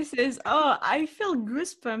right. This is, oh, I feel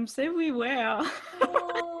goosebumps everywhere.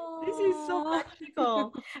 This is so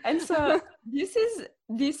practical. And so this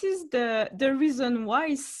is the reason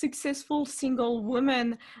why successful single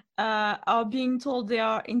women are being told they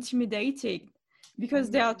are intimidated,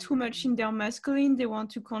 because they are too much in their masculine. They want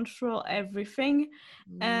to control everything.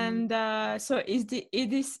 And so is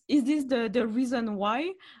this the reason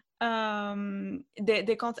why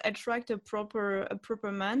they can't attract a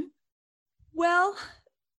proper man? Well,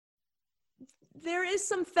 there is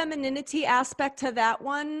some femininity aspect to that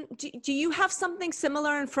one. Do you have something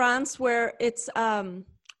similar in France where it's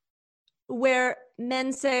where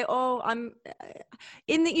men say, "Oh, I'm,"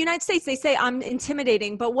 in the United States they say I'm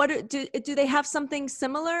intimidating, but what do they have something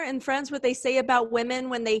similar in France what they say about women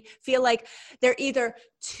when they feel like they're either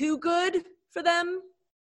too good for them?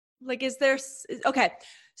 Like, is there, okay.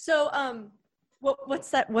 So what's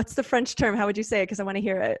that? What's the French term? How would you say it? Because I want to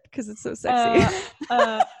hear it because it's so sexy.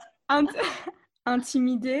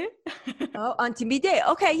 Intimidé. Oh, intimidé.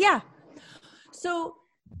 Okay, yeah. So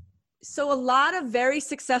a lot of very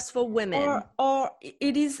successful women, or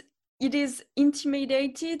it is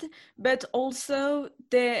intimidated, but also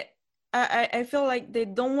I feel like they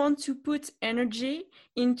don't want to put energy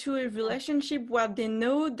into a relationship where they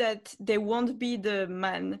know that they won't be the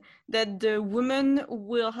man, that the woman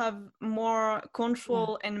will have more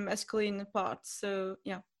control and masculine parts. So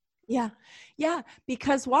yeah.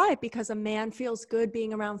 Because why? Because a man feels good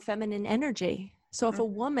being around feminine energy. So if a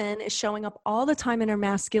woman is showing up all the time in her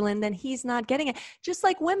masculine, then he's not getting it. Just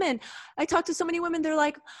like women. I talk to so many women, they're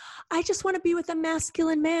like, I just want to be with a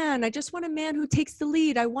masculine man. I just want a man who takes the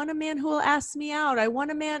lead. I want a man who will ask me out. I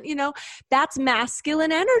want a man, that's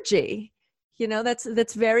masculine energy.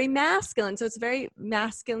 That's very masculine. So it's a very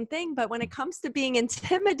masculine thing. But when it comes to being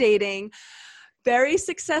intimidating, very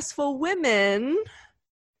successful women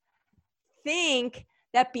think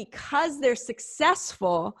that because they're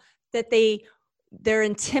successful, that they're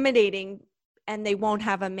intimidating and they won't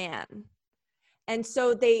have a man. And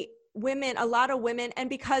so a lot of women, and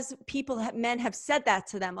because men have said that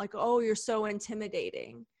to them, like, oh, you're so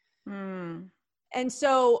intimidating. And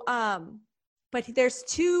so, but there's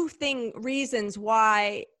two reasons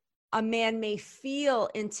why a man may feel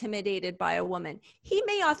intimidated by a woman. He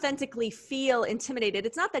may authentically feel intimidated.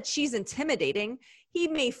 It's not that she's intimidating. He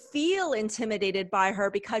may feel intimidated by her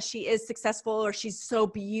because she is successful, or she's so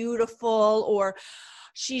beautiful, or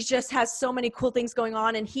she just has so many cool things going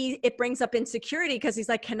on. And it brings up insecurity because he's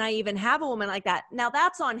like, can I even have a woman like that? Now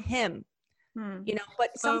that's on him,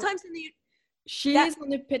 but sometimes she is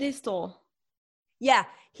on a pedestal. Yeah.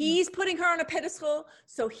 He's putting her on a pedestal.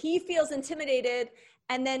 So he feels intimidated.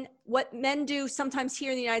 And then what men do sometimes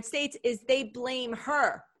here in the United States is they blame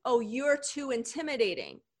her. Oh, you're too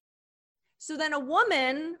intimidating. So then a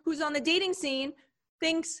woman who's on the dating scene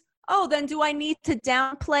thinks, oh, then do I need to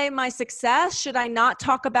downplay my success? Should I not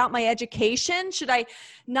talk about my education? Should I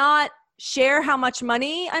not share how much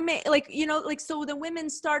money I make? So the women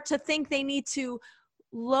start to think they need to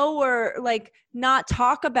lower, not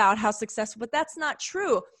talk about how successful, but that's not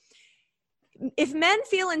true. If men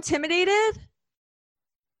feel intimidated,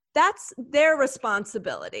 that's their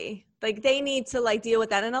responsibility. They need to deal with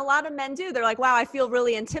that. And a lot of men do. They're like, wow, I feel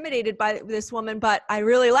really intimidated by this woman, but I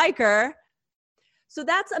really like her. So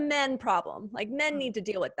that's a men problem. Men need to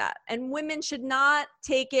deal with that. And women should not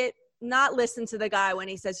not listen to the guy when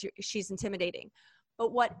he says she's intimidating.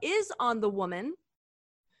 But what is on the woman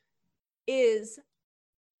is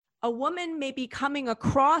a woman may be coming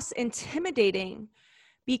across intimidating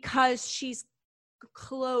because she's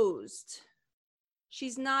closed.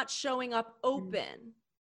 She's not showing up open.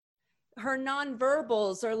 Her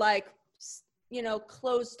nonverbals are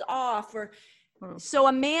closed off, or so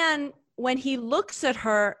a man, when he looks at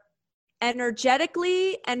her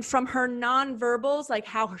energetically and from her nonverbals, like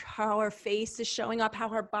how her face is showing up, how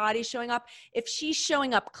her body's showing up, if she's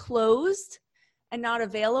showing up closed and not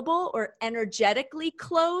available, or energetically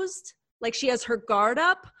closed, like she has her guard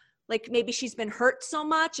up, like maybe she's been hurt so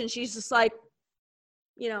much and she's just like,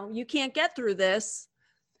 you can't get through this,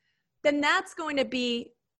 then that's going to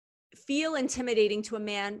feel intimidating to a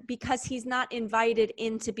man because he's not invited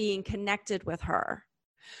into being connected with her.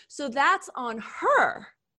 So that's on her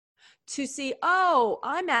to see, oh,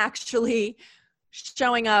 I'm actually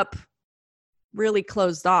showing up really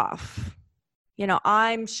closed off.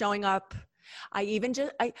 I'm showing up,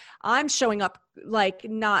 I'm showing up like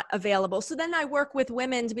not available. So then I work with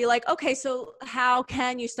women to be like, okay, so how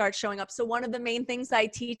can you start showing up? So one of the main things I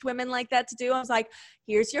teach women like that to do, I was like,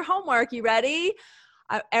 here's your homework. You ready?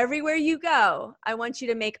 Everywhere you go, I want you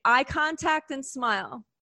to make eye contact and smile.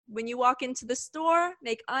 When you walk into the store,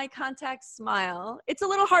 make eye contact, smile. It's a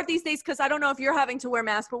little hard these days because I don't know if you're having to wear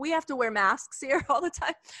masks, but we have to wear masks here all the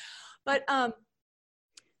time. But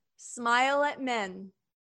smile at men,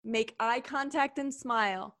 make eye contact and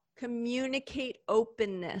smile, communicate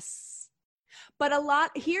openness. But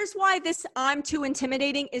here's why this I'm too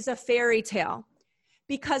intimidating is a fairy tale.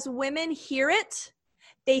 Because women hear it,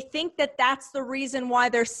 they think that that's the reason why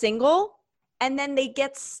they're single, and then they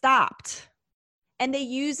get stopped. And they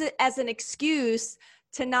use it as an excuse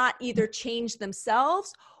to not either change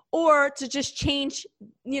themselves or to just change,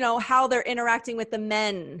 how they're interacting with the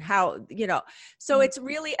men, So it's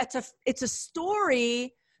really, it's a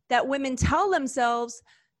story that women tell themselves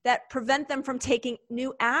that prevent them from taking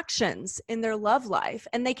new actions in their love life.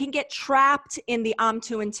 And they can get trapped in the I'm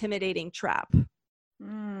too intimidating trap.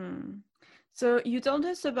 So you told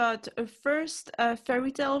us about a first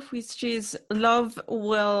fairy tale, which is love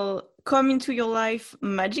will come into your life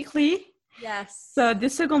magically. Yes. So the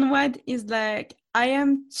second one is like, I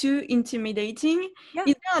am too intimidating. Yeah.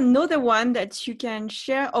 Is there another one that you can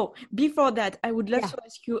share? Oh, before that, I would love to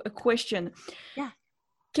ask you a question. Yeah.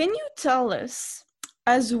 Can you tell us,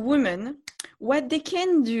 as women, what they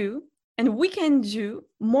can do and we can do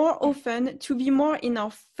more often to be more in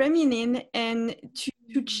our feminine and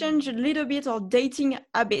to change a little bit our dating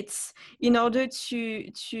habits in order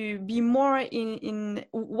to be more in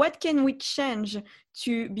what can we change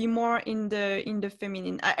to be more in the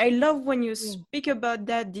feminine? I love when you speak about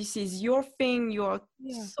that. This is your thing. You're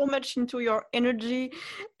so much into your energy.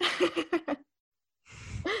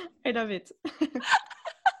 I love it.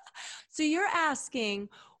 So you're asking,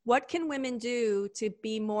 what can women do to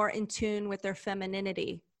be more in tune with their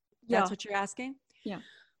femininity? That's what you're asking? Yeah.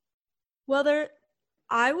 Well,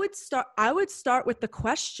 I would start with the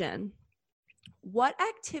question, what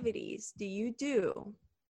activities do you do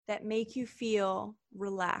that make you feel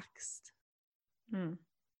relaxed? And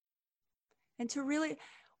to really,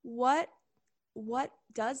 what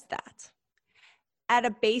does that? At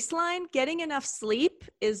a baseline, getting enough sleep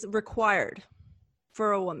is required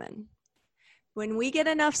for a woman. When we get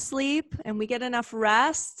enough sleep and we get enough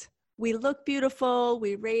rest, we look beautiful,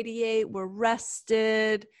 we radiate, we're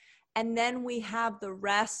rested, and then we have the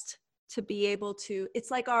rest to be able to, it's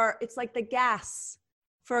like the gas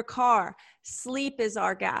for a car. Sleep is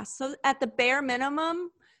our gas. So at the bare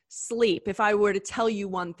minimum, sleep. If I were to tell you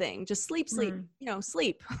one thing, just sleep, sleep. Don't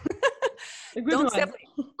sleep.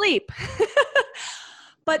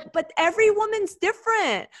 But every woman's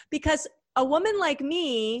different, because a woman like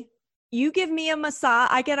me, you give me a massage,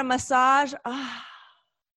 I get a massage, I'm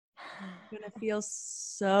gonna feel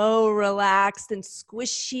so relaxed and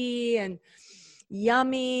squishy and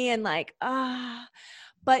yummy and like,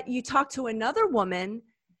 But you talk to another woman,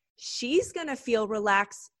 she's gonna feel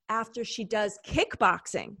relaxed after she does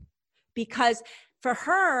kickboxing, because for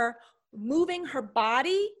her, moving her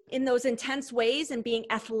body in those intense ways and being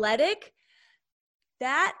athletic,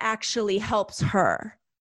 that actually helps her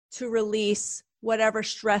to release whatever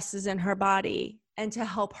stress is in her body and to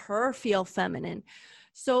help her feel feminine.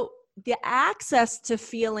 So the access to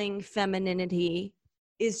feeling femininity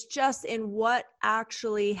is just in what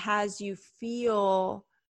actually has you feel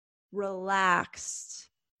relaxed,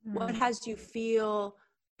 what has you feel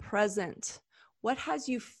present, what has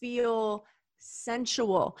you feel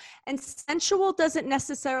sensual. And sensual doesn't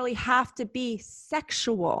necessarily have to be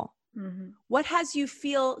sexual. What has you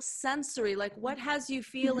feel sensory? Like what has you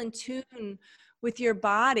feel in tune with your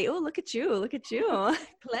body? Oh, look at you,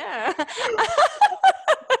 Claire.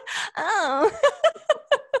 Oh.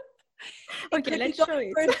 Okay, let's show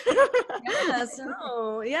it. Yeah,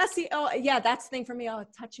 so yeah, see, oh yeah, that's the thing for me. Oh,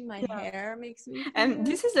 touching my hair makes me feel And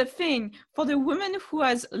this is the thing for the woman who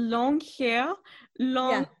has long hair,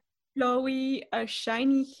 long, flowy,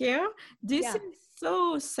 shiny hair. This is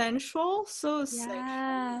so sensual, so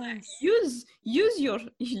sexual. Use your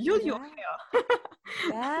hair.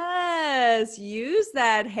 Yes, use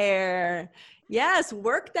that hair. Yes,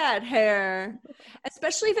 work that hair.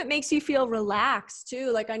 Especially if it makes you feel relaxed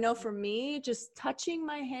too. Like I know for me, just touching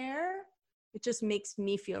my hair, it just makes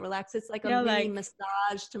me feel relaxed. It's like a mini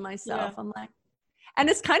massage to myself. I'm like, and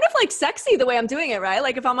it's kind of like sexy the way I'm doing it, right?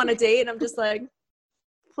 Like if I'm on a date and I'm just like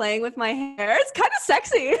playing with my hair, it's kind of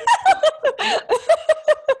sexy.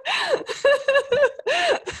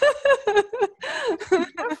 Be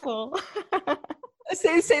careful.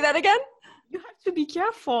 Say that again. You have to be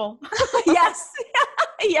careful. Yes.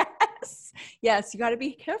 Yes. You got to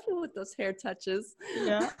be careful with those hair touches.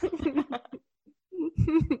 Yeah.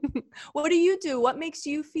 What do you do? What makes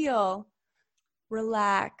you feel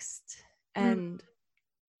relaxed and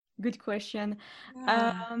good question.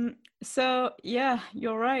 So yeah,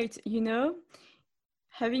 you're right. You know,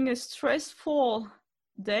 having a stressful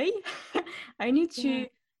day, I need to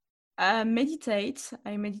meditate.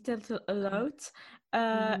 I meditate a lot.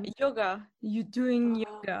 Yoga. You doing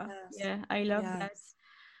yoga? Yes. Yeah, I love that.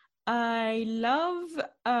 I love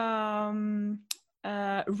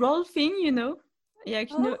rolfing. You know, yeah,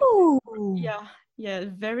 you know, yeah,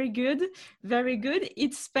 very good, very good.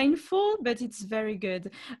 It's painful, but it's very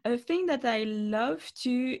good. A thing that I love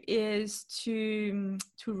too is to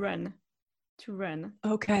run.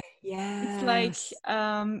 Okay. Yeah. It's like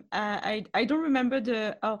I don't remember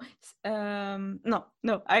the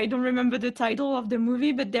no, I don't remember the title of the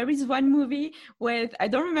movie, but there is one movie with, I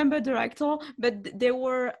don't remember the actor, but they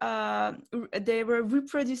were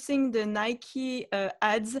reproducing the Nike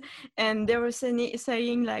ads, and they were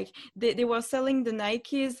saying like they were selling the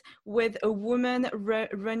Nikes with a woman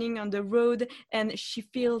running on the road, and she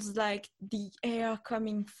feels like the air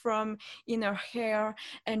coming from in her hair,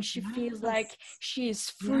 and she feels like she is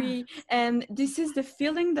free. And this is the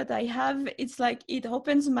feeling that I have. It's like it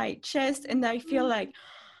opens my chest and I feel like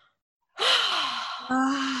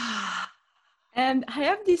and I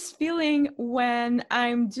have this feeling when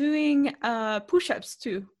I'm doing push-ups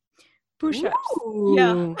too. Push-ups.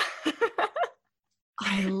 Yeah.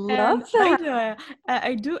 I love that.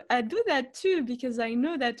 I do that too, because I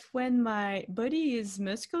know that when my body is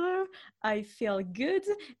muscular, I feel good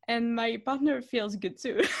and my partner feels good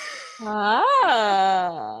too.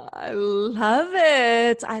 I love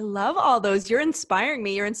it. I love all those. You're inspiring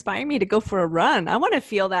me. You're inspiring me to go for a run. I want to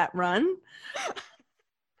feel that run.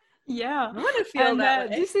 Yeah, I want to feel that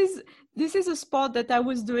way. This is a sport that I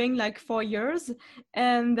was doing like 4 years,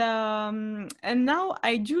 and now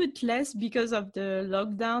I do it less because of the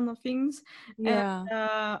lockdown of things. Yeah.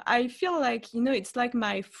 And I feel like, you know, it's like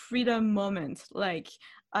my freedom moment. Like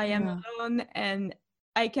I am alone and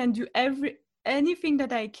I can do anything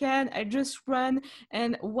that I can. I just run,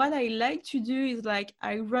 and what I like to do is like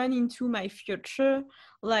I run into my future.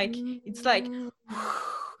 Like it's like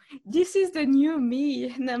this is the new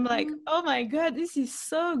me, and I'm like, oh my god, this is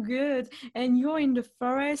so good. And you're in the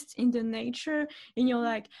forest, in the nature, and you're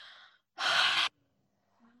like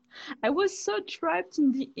I was so trapped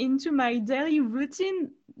into my daily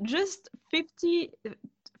routine. Just 30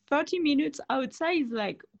 minutes outside is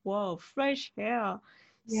like, whoa, fresh air.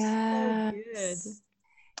 So good.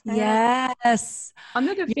 Yes.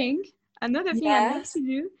 Another thing I like to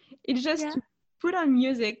do is just to put on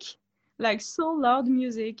music, like so loud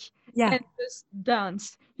music, and just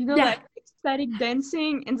dance. You know, like ecstatic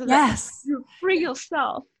dancing, and like you free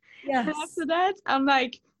yourself. And after that, I'm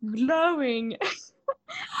like glowing.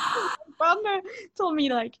 My partner told me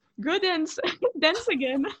like, go dance, dance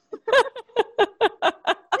again.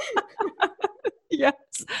 Yes.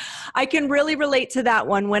 I can really relate to that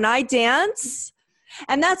one. When I dance,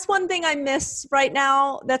 and that's one thing I miss right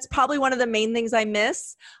now. That's probably one of the main things I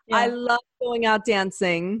miss. I love going out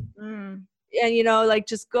dancing. And, you know, like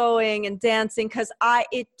just going and dancing, because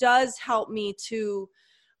it does help me to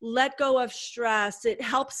let go of stress. It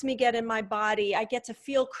helps me get in my body. I get to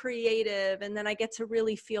feel creative, and then I get to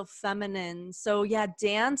really feel feminine. So yeah,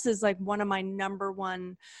 dance is like one of my number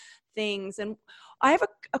one things. And I have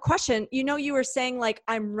a question. You know, you were saying like,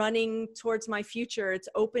 I'm running towards my future. It's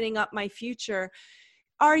opening up my future.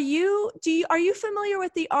 Are you familiar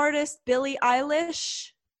with the artist Billie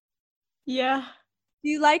Eilish? Yeah. Do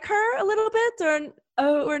you like her a little bit, or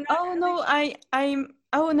not? Oh no, I'm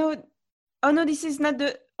oh no, this is not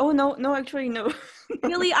the Oh, no, no, actually, no.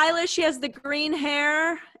 Billie Eilish, she has the green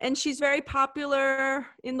hair and she's very popular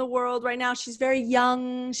in the world right now. She's very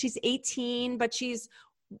young. She's 18, but she's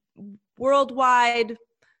worldwide.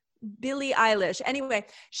 Billie Eilish. Anyway,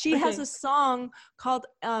 she has Okay. a song called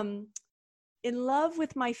In Love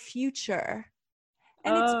with My Future.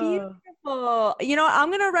 And it's Oh, beautiful. You know, I'm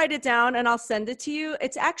going to write it down and I'll send it to you.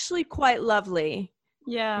 It's actually quite lovely.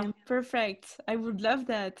 yeah, perfect. I would love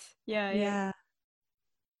that. Yeah, yeah, Yeah.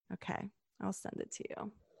 Okay. I'll send it to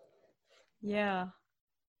you. yeah.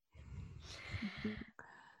 Mhm.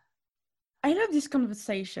 I love this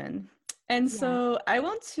conversation. And Yeah. so I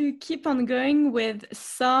want to keep on going with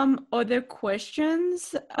some other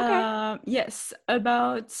questions. Okay. Yes,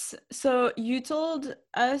 about, so you told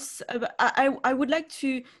us about, I would like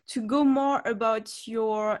to go more about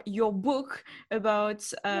your book, about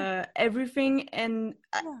Yeah. everything. And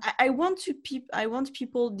Yeah. I want I want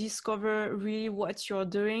people discover really what you're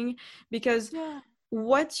doing, because Yeah.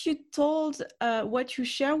 what you told, what you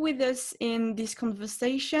share with us in this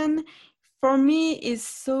conversation, for me is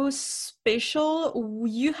so special.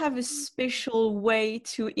 You have a special way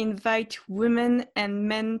to invite women and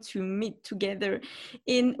men to meet together.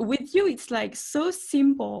 In with you, it's like so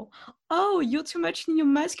simple. Oh, you're too much in your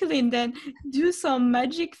masculine, then do some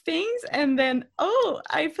magic things, and then oh,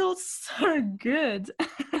 I feel so good.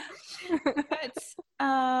 But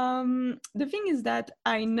the thing is that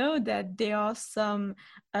I know that there are some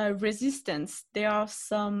resistance. There are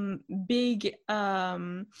some big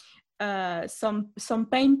some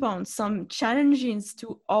pain points, some challenges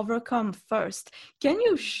to overcome first. Can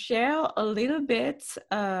you share a little bit,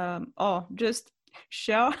 or just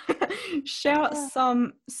share share Yeah.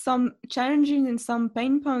 some challenges and some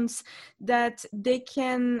pain points that they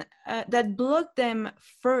can that block them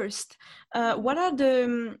first? What are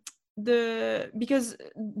because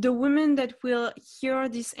the women that will hear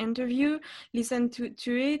this interview, listen to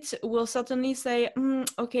it, will certainly say,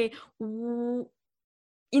 okay,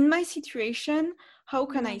 in my situation, how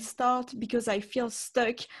can I Yeah. start? Because I feel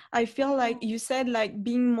stuck. I feel like you said, like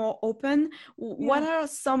being more open. What Yeah. are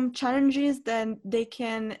some challenges that they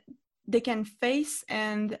can face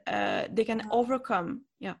and they can overcome?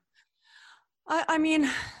 Yeah. I mean,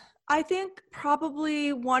 I think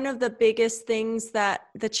probably one of the biggest things that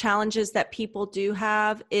the challenges that people do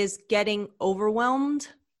have is getting overwhelmed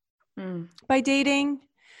Mm. by dating.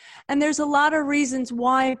 And there's a lot of reasons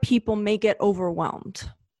why people may get overwhelmed.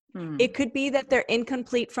 Mm. It could be that they're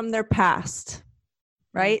incomplete from their past,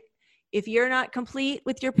 Mm. right? If you're not complete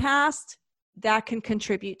with your past, that can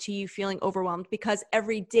contribute to you feeling overwhelmed because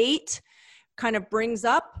every date kind of brings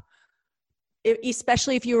up,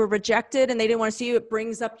 especially if you were rejected and they didn't want to see you, it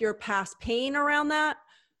brings up your past pain around that.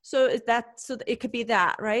 So it could be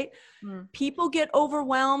that, right? Mm. People get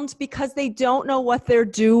overwhelmed because they don't know what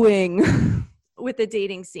they're doing with the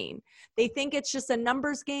dating scene. They think it's just a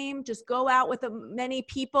numbers game, just go out with many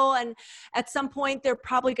people and at some point they're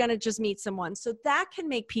probably going to just meet someone. So that can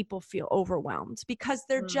make people feel overwhelmed because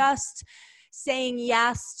they're Mm. just saying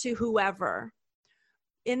yes to whoever.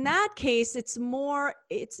 In that case, it's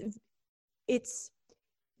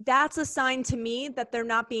that's a sign to me that they're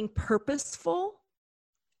not being purposeful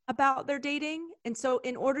about their dating. And so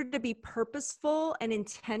in order to be purposeful and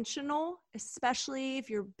intentional, especially if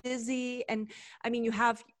you're busy and I mean you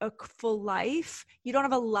have a full life, you don't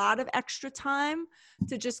have a lot of extra time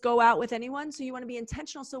to just go out with anyone, so you want to be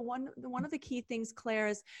intentional. So one of the key things, Claire,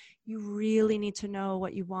 is you really need to know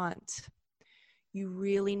what you want. You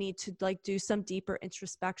really need to like do some deeper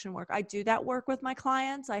introspection work. I do that work with my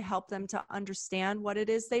clients. I help them to understand what it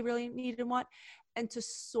is they really need and want, and to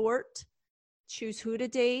choose who to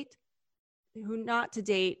date, who not to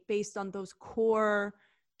date based on those core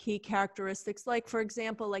key characteristics. Like, for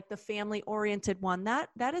example, like the family oriented one, that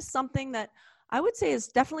is something that I would say has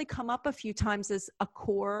definitely come up a few times as a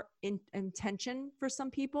core intention for some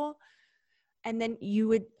people. And then you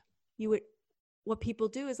would, what people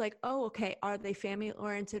do is like, oh, okay, are they family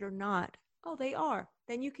oriented or not? Oh, they are.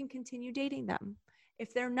 Then you can continue dating them.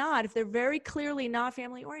 If they're not, if they're very clearly not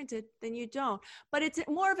family oriented, then you don't. But it's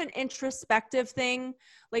more of an introspective thing.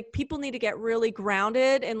 Like people need to get really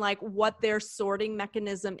grounded in like what their sorting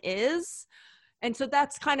mechanism is. And so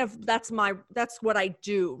that's what I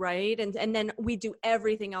do, right? And then we do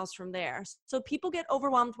everything else from there. So people get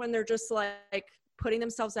overwhelmed when they're just like putting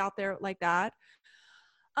themselves out there like that.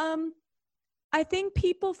 I think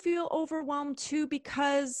people feel overwhelmed too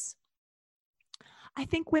because I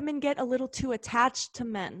think women get a little too attached to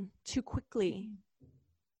men too quickly.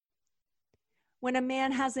 When a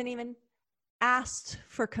man hasn't even asked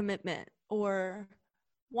for commitment or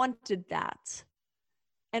wanted that,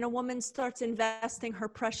 and a woman starts investing her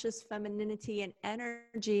precious femininity and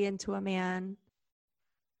energy into a man,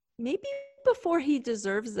 maybe before he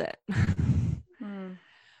deserves it.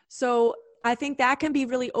 So I think that can be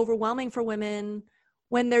really overwhelming for women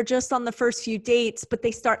when they're just on the first few dates, but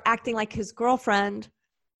they start acting like his girlfriend.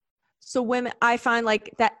 So women, I find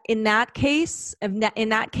like that in that case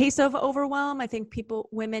of overwhelm, I think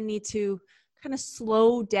women need to kind of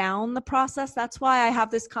slow down the process. That's why I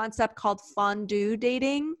have this concept called fondue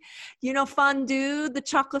dating. You know, fondue, the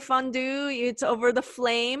chocolate fondue, it's over the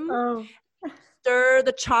flame. Oh. Stir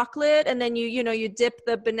the chocolate, and then you dip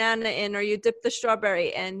the banana in, or you dip the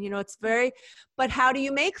strawberry in. But how do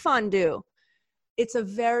you make fondue? It's a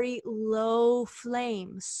very low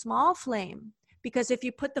flame, small flame, because if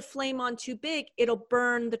you put the flame on too big, it'll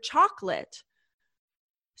burn the chocolate.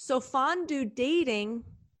 So fondue dating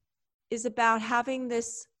is about having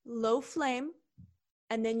this low flame,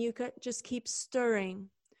 and then you could just keep stirring.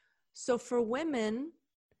 So for women,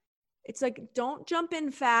 it's like, don't jump in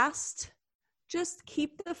fast. Just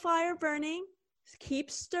keep the fire burning, keep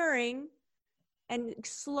stirring, and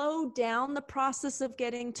slow down the process of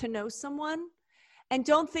getting to know someone. And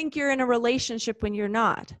don't think you're in a relationship when you're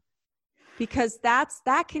not, because that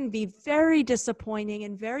can be very disappointing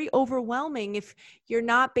and very overwhelming if you're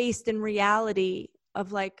not based in reality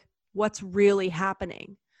of like what's really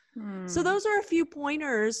happening. So those are a few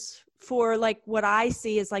pointers for like what I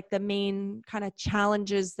see as like the main kind of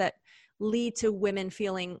challenges that lead to women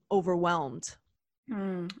feeling overwhelmed.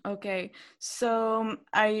 Okay, so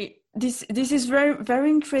this is very, very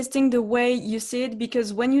interesting the way you see it,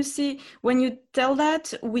 because when you tell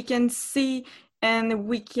that, we can see and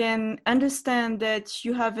we can understand that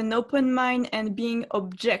you have an open mind and being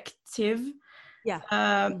objective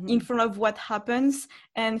in front of what happens,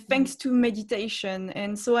 and thanks to meditation.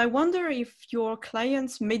 And so I wonder if your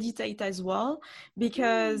clients meditate as well,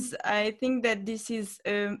 because I think that this is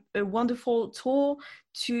a wonderful tool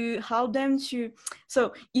to help them to,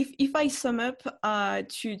 so if I sum up,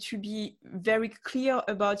 to be very clear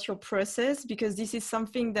about your process, because this is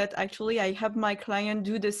something that actually I help my client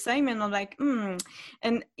do the same, and I'm like,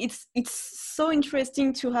 and it's so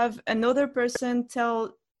interesting to have another person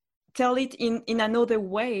tell it in another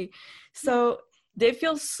way. So they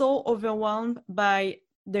feel so overwhelmed by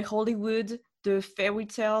the Hollywood, the fairy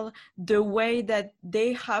tale, the way that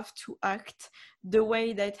they have to act, the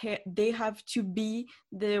way that they have to be,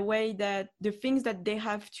 the way that the things that they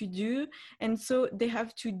have to do. And so they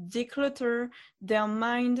have to declutter their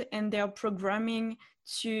mind and their programming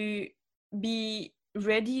to be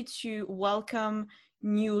ready to welcome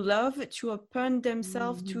new love, to open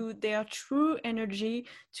themselves to their true energy,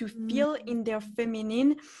 to feel in their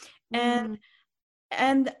feminine, and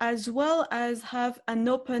as well as have an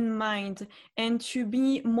open mind and to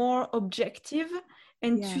be more objective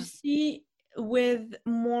and to see with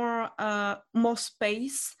more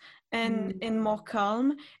space and more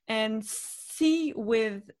calm, and see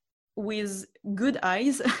with good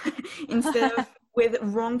eyes instead of with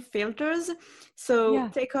wrong filters. So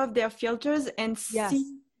take off their filters and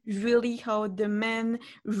see really how the men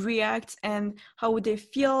react and how they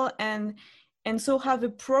feel, and so have a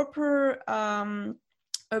proper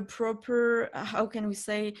how can we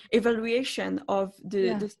say, evaluation of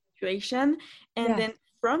the situation, and then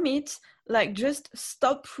from it, like, just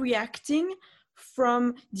stop reacting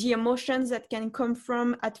from the emotions that can come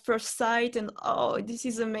from at first sight, and oh, this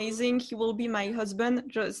is amazing, he will be my husband,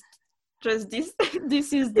 just this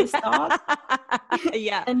this is the start.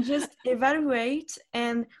 And just evaluate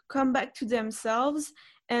and come back to themselves,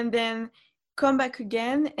 and then come back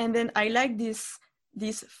again. And then I like this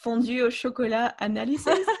fondue au chocolat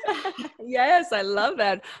analysis. Yes, I love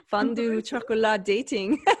that. Fondue chocolat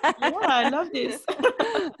dating. I love this.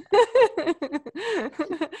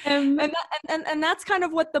 And that's kind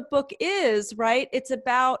of what the book is, right?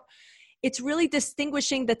 It's really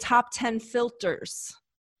distinguishing the top 10 filters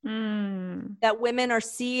that women are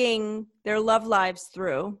seeing their love lives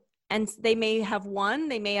through. And they may have one,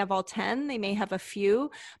 they may have all 10, they may have a few,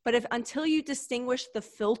 but until you distinguish the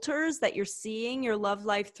filters that you're seeing your love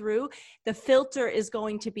life through, the filter is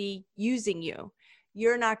going to be using you.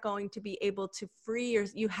 You're not going to be able to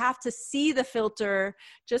you have to see the filter,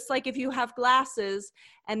 just like if you have glasses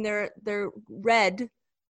and they're red,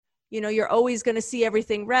 you're always going to see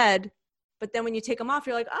everything red. But then when you take them off,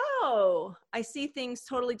 you're like, oh, I see things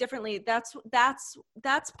totally differently. That's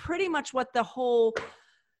pretty much what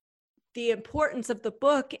the importance of the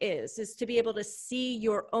book is to be able to see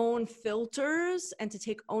your own filters and to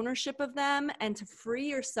take ownership of them and to free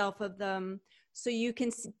yourself of them, so you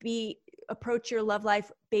can be approach your love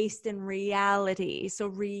life based in reality. So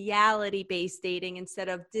reality-based dating instead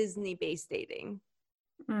of Disney-based dating.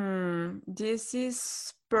 This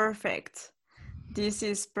is perfect. This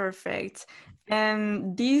is perfect.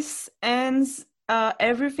 And this ends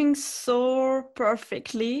everything so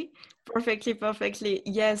perfectly. Perfectly.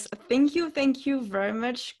 Yes. Thank you. Thank you very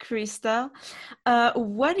much, Crista.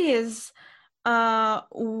 What is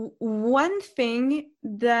one thing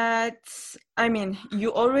that, I mean,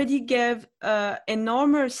 you already gave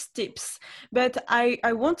enormous tips, but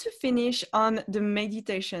I want to finish on the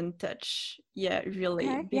meditation touch. Yeah, really,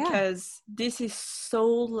 Okay, yeah. because this is so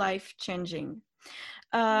life-changing.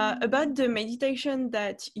 About the meditation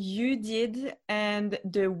that you did and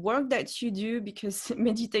the work that you do, because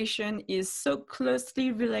meditation is so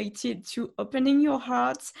closely related to opening your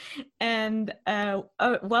heart and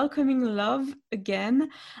welcoming love again.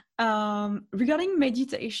 Regarding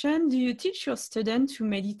meditation, do you teach your students to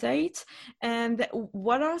meditate? And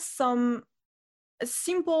what are some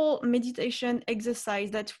simple meditation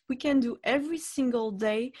exercise that we can do every single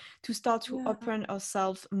day to start to open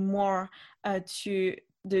ourselves more to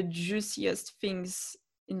the juiciest things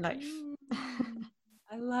in life?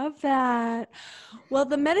 I love that. Well,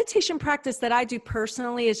 the meditation practice that I do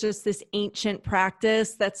personally is just this ancient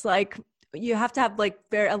practice that's like, you have to have like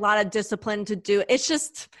a lot of discipline to do. It's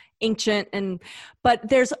just ancient. But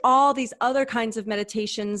there's all these other kinds of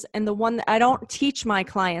meditations. And the one that I don't teach my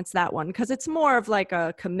clients that one, because it's more of like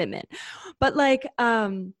a commitment. But like,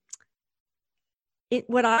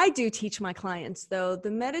 what I do teach my clients, though,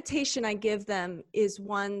 the meditation I give them is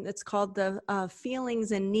one that's called the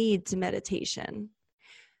feelings and needs meditation.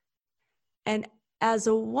 And as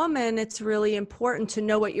a woman, it's really important to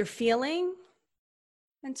know what you're feeling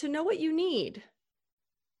and to know what you need.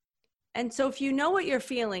 And so if you know what you're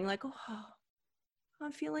feeling, like, oh,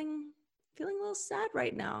 I'm feeling a little sad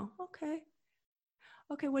right now. Okay,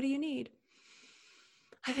 what do you need?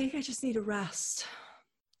 I think I just need a rest.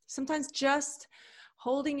 Sometimes just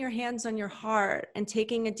holding your hands on your heart and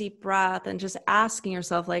taking a deep breath and just asking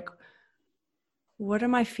yourself, like, what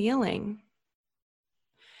am I feeling?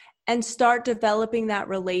 And start developing that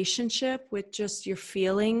relationship with just your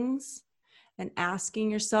feelings and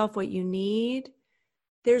asking yourself what you need.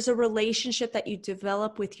 There's a relationship that you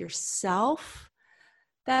develop with yourself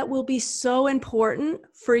that will be so important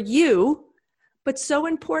for you, but so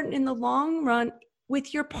important in the long run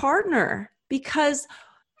with your partner, because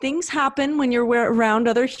things happen when you're around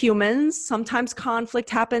other humans. Sometimes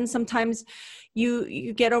conflict happens. Sometimes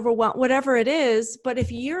you get overwhelmed, whatever it is. But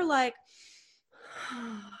if you're like,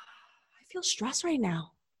 I feel stressed right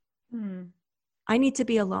now. I need to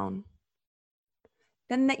be alone.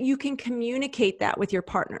 Then that you can communicate that with your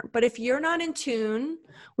partner. But if you're not in tune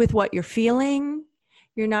with what you're feeling,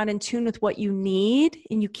 you're not in tune with what you need,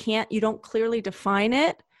 and you don't clearly define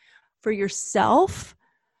it for yourself,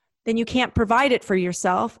 then you can't provide it for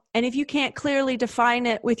yourself. And if you can't clearly define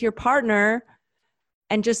it with your partner,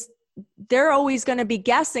 and just, they're always going to be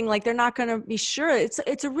guessing, like they're not going to be sure.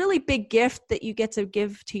 It's a really big gift that you get to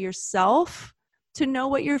give to yourself, to know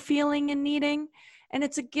what you're feeling and needing. And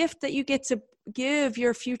it's a gift that you get to give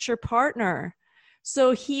your future partner.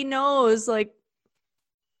 So he knows, like,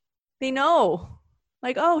 they know,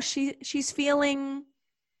 like, oh, she's feeling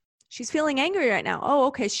angry right now. Oh,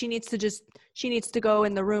 okay. She needs to go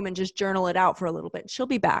in the room and just journal it out for a little bit. She'll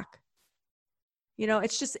be back.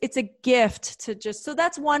 It's a gift to just, so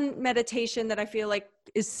that's one meditation that I feel like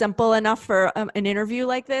is simple enough for an interview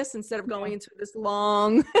like this, instead of going into this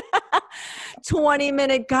long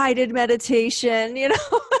 20-minute guided meditation,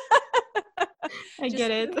 I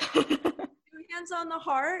get it. Two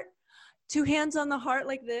hands on the heart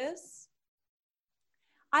like this.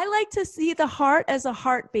 I like to see the heart as a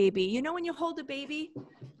heart baby. When you hold a baby,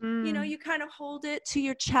 you kind of hold it to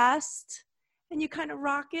your chest and you kind of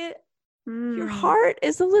rock it. Your heart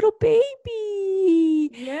is a little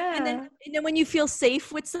baby. Yeah. And then when you feel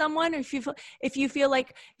safe with someone, or if you feel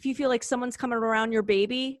like someone's coming around your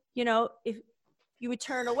baby, if you would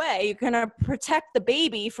turn away, you're going to protect the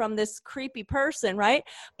baby from this creepy person, right?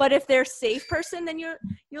 But if they're a safe person, then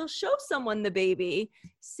you'll show someone the baby.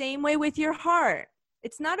 Same way with your heart.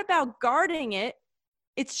 It's not about guarding it.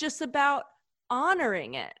 It's just about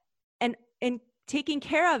honoring it and taking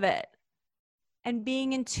care of it and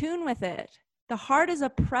being in tune with it. The heart is a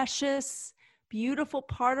precious, beautiful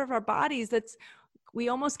part of our bodies we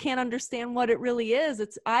almost can't understand what it really is.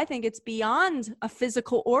 I think it's beyond a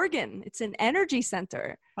physical organ. It's an energy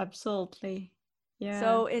center. Absolutely. Yeah.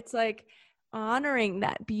 So it's like honoring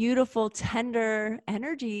that beautiful, tender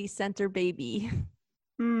energy center baby.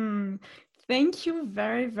 Thank you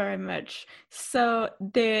very, very much. So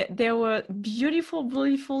there were beautiful,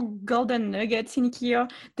 beautiful golden nuggets in here.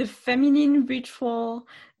 The feminine ritual,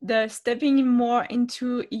 the stepping more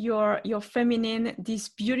into your feminine, these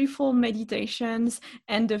beautiful meditations,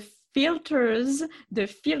 and the filters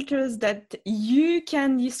that you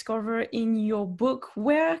can discover in your book.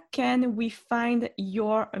 Where can we find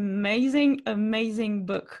your amazing, amazing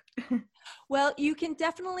book? Well, you can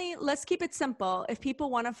definitely, let's keep it simple. If people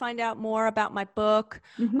want to find out more about my book,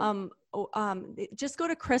 just go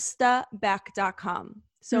to CristaBeck.com.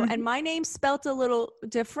 So, and my name's spelt a little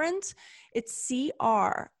different. It's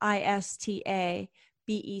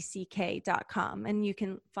CristaBeck.com. And you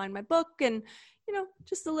can find my book and, you know,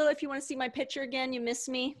 just a little, if you want to see my picture again, you miss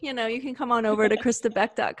me, you know, you can come on over to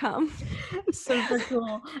CristaBeck.com. Super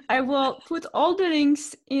cool. I will put all the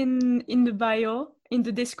links in the bio, in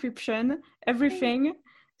the description, everything.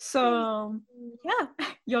 So yeah,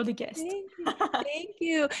 you're the guest. Thank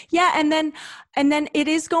you. Yeah, and then it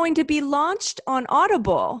is going to be launched on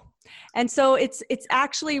Audible. And so it's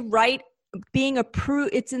actually being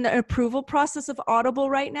approved. It's in the approval process of Audible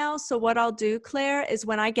right now. So what I'll do, Claire, is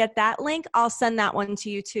when I get that link, I'll send that one to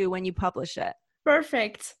you too when you publish it.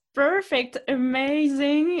 Perfect.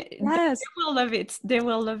 Amazing. Yes. They will love it. They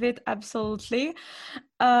will love it. Absolutely.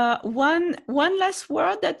 One last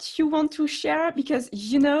word that you want to share, because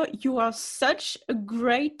you know you are such a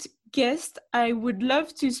great guest. I would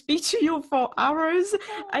love to speak to you for hours.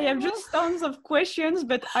 I have just tons of questions,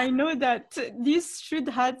 but I know that this should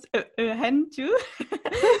have a hand too.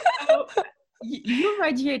 So, you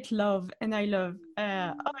radiate love, and I love.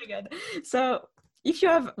 Oh my God. So if you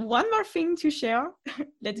have one more thing to share,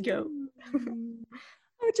 let's go. I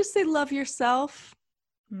would just say love yourself,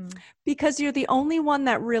 because you're the only one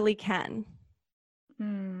that really can.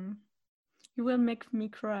 You will make me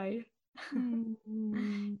cry.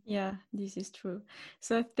 Yeah, this is true.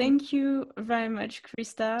 So thank you very much,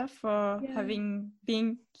 Crista, for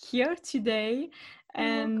being here today.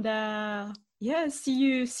 And yeah,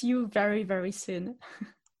 see you very, very soon.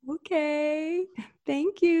 Okay.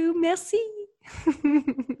 Thank you. Merci.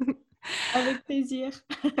 Avec plaisir.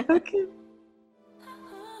 Okay.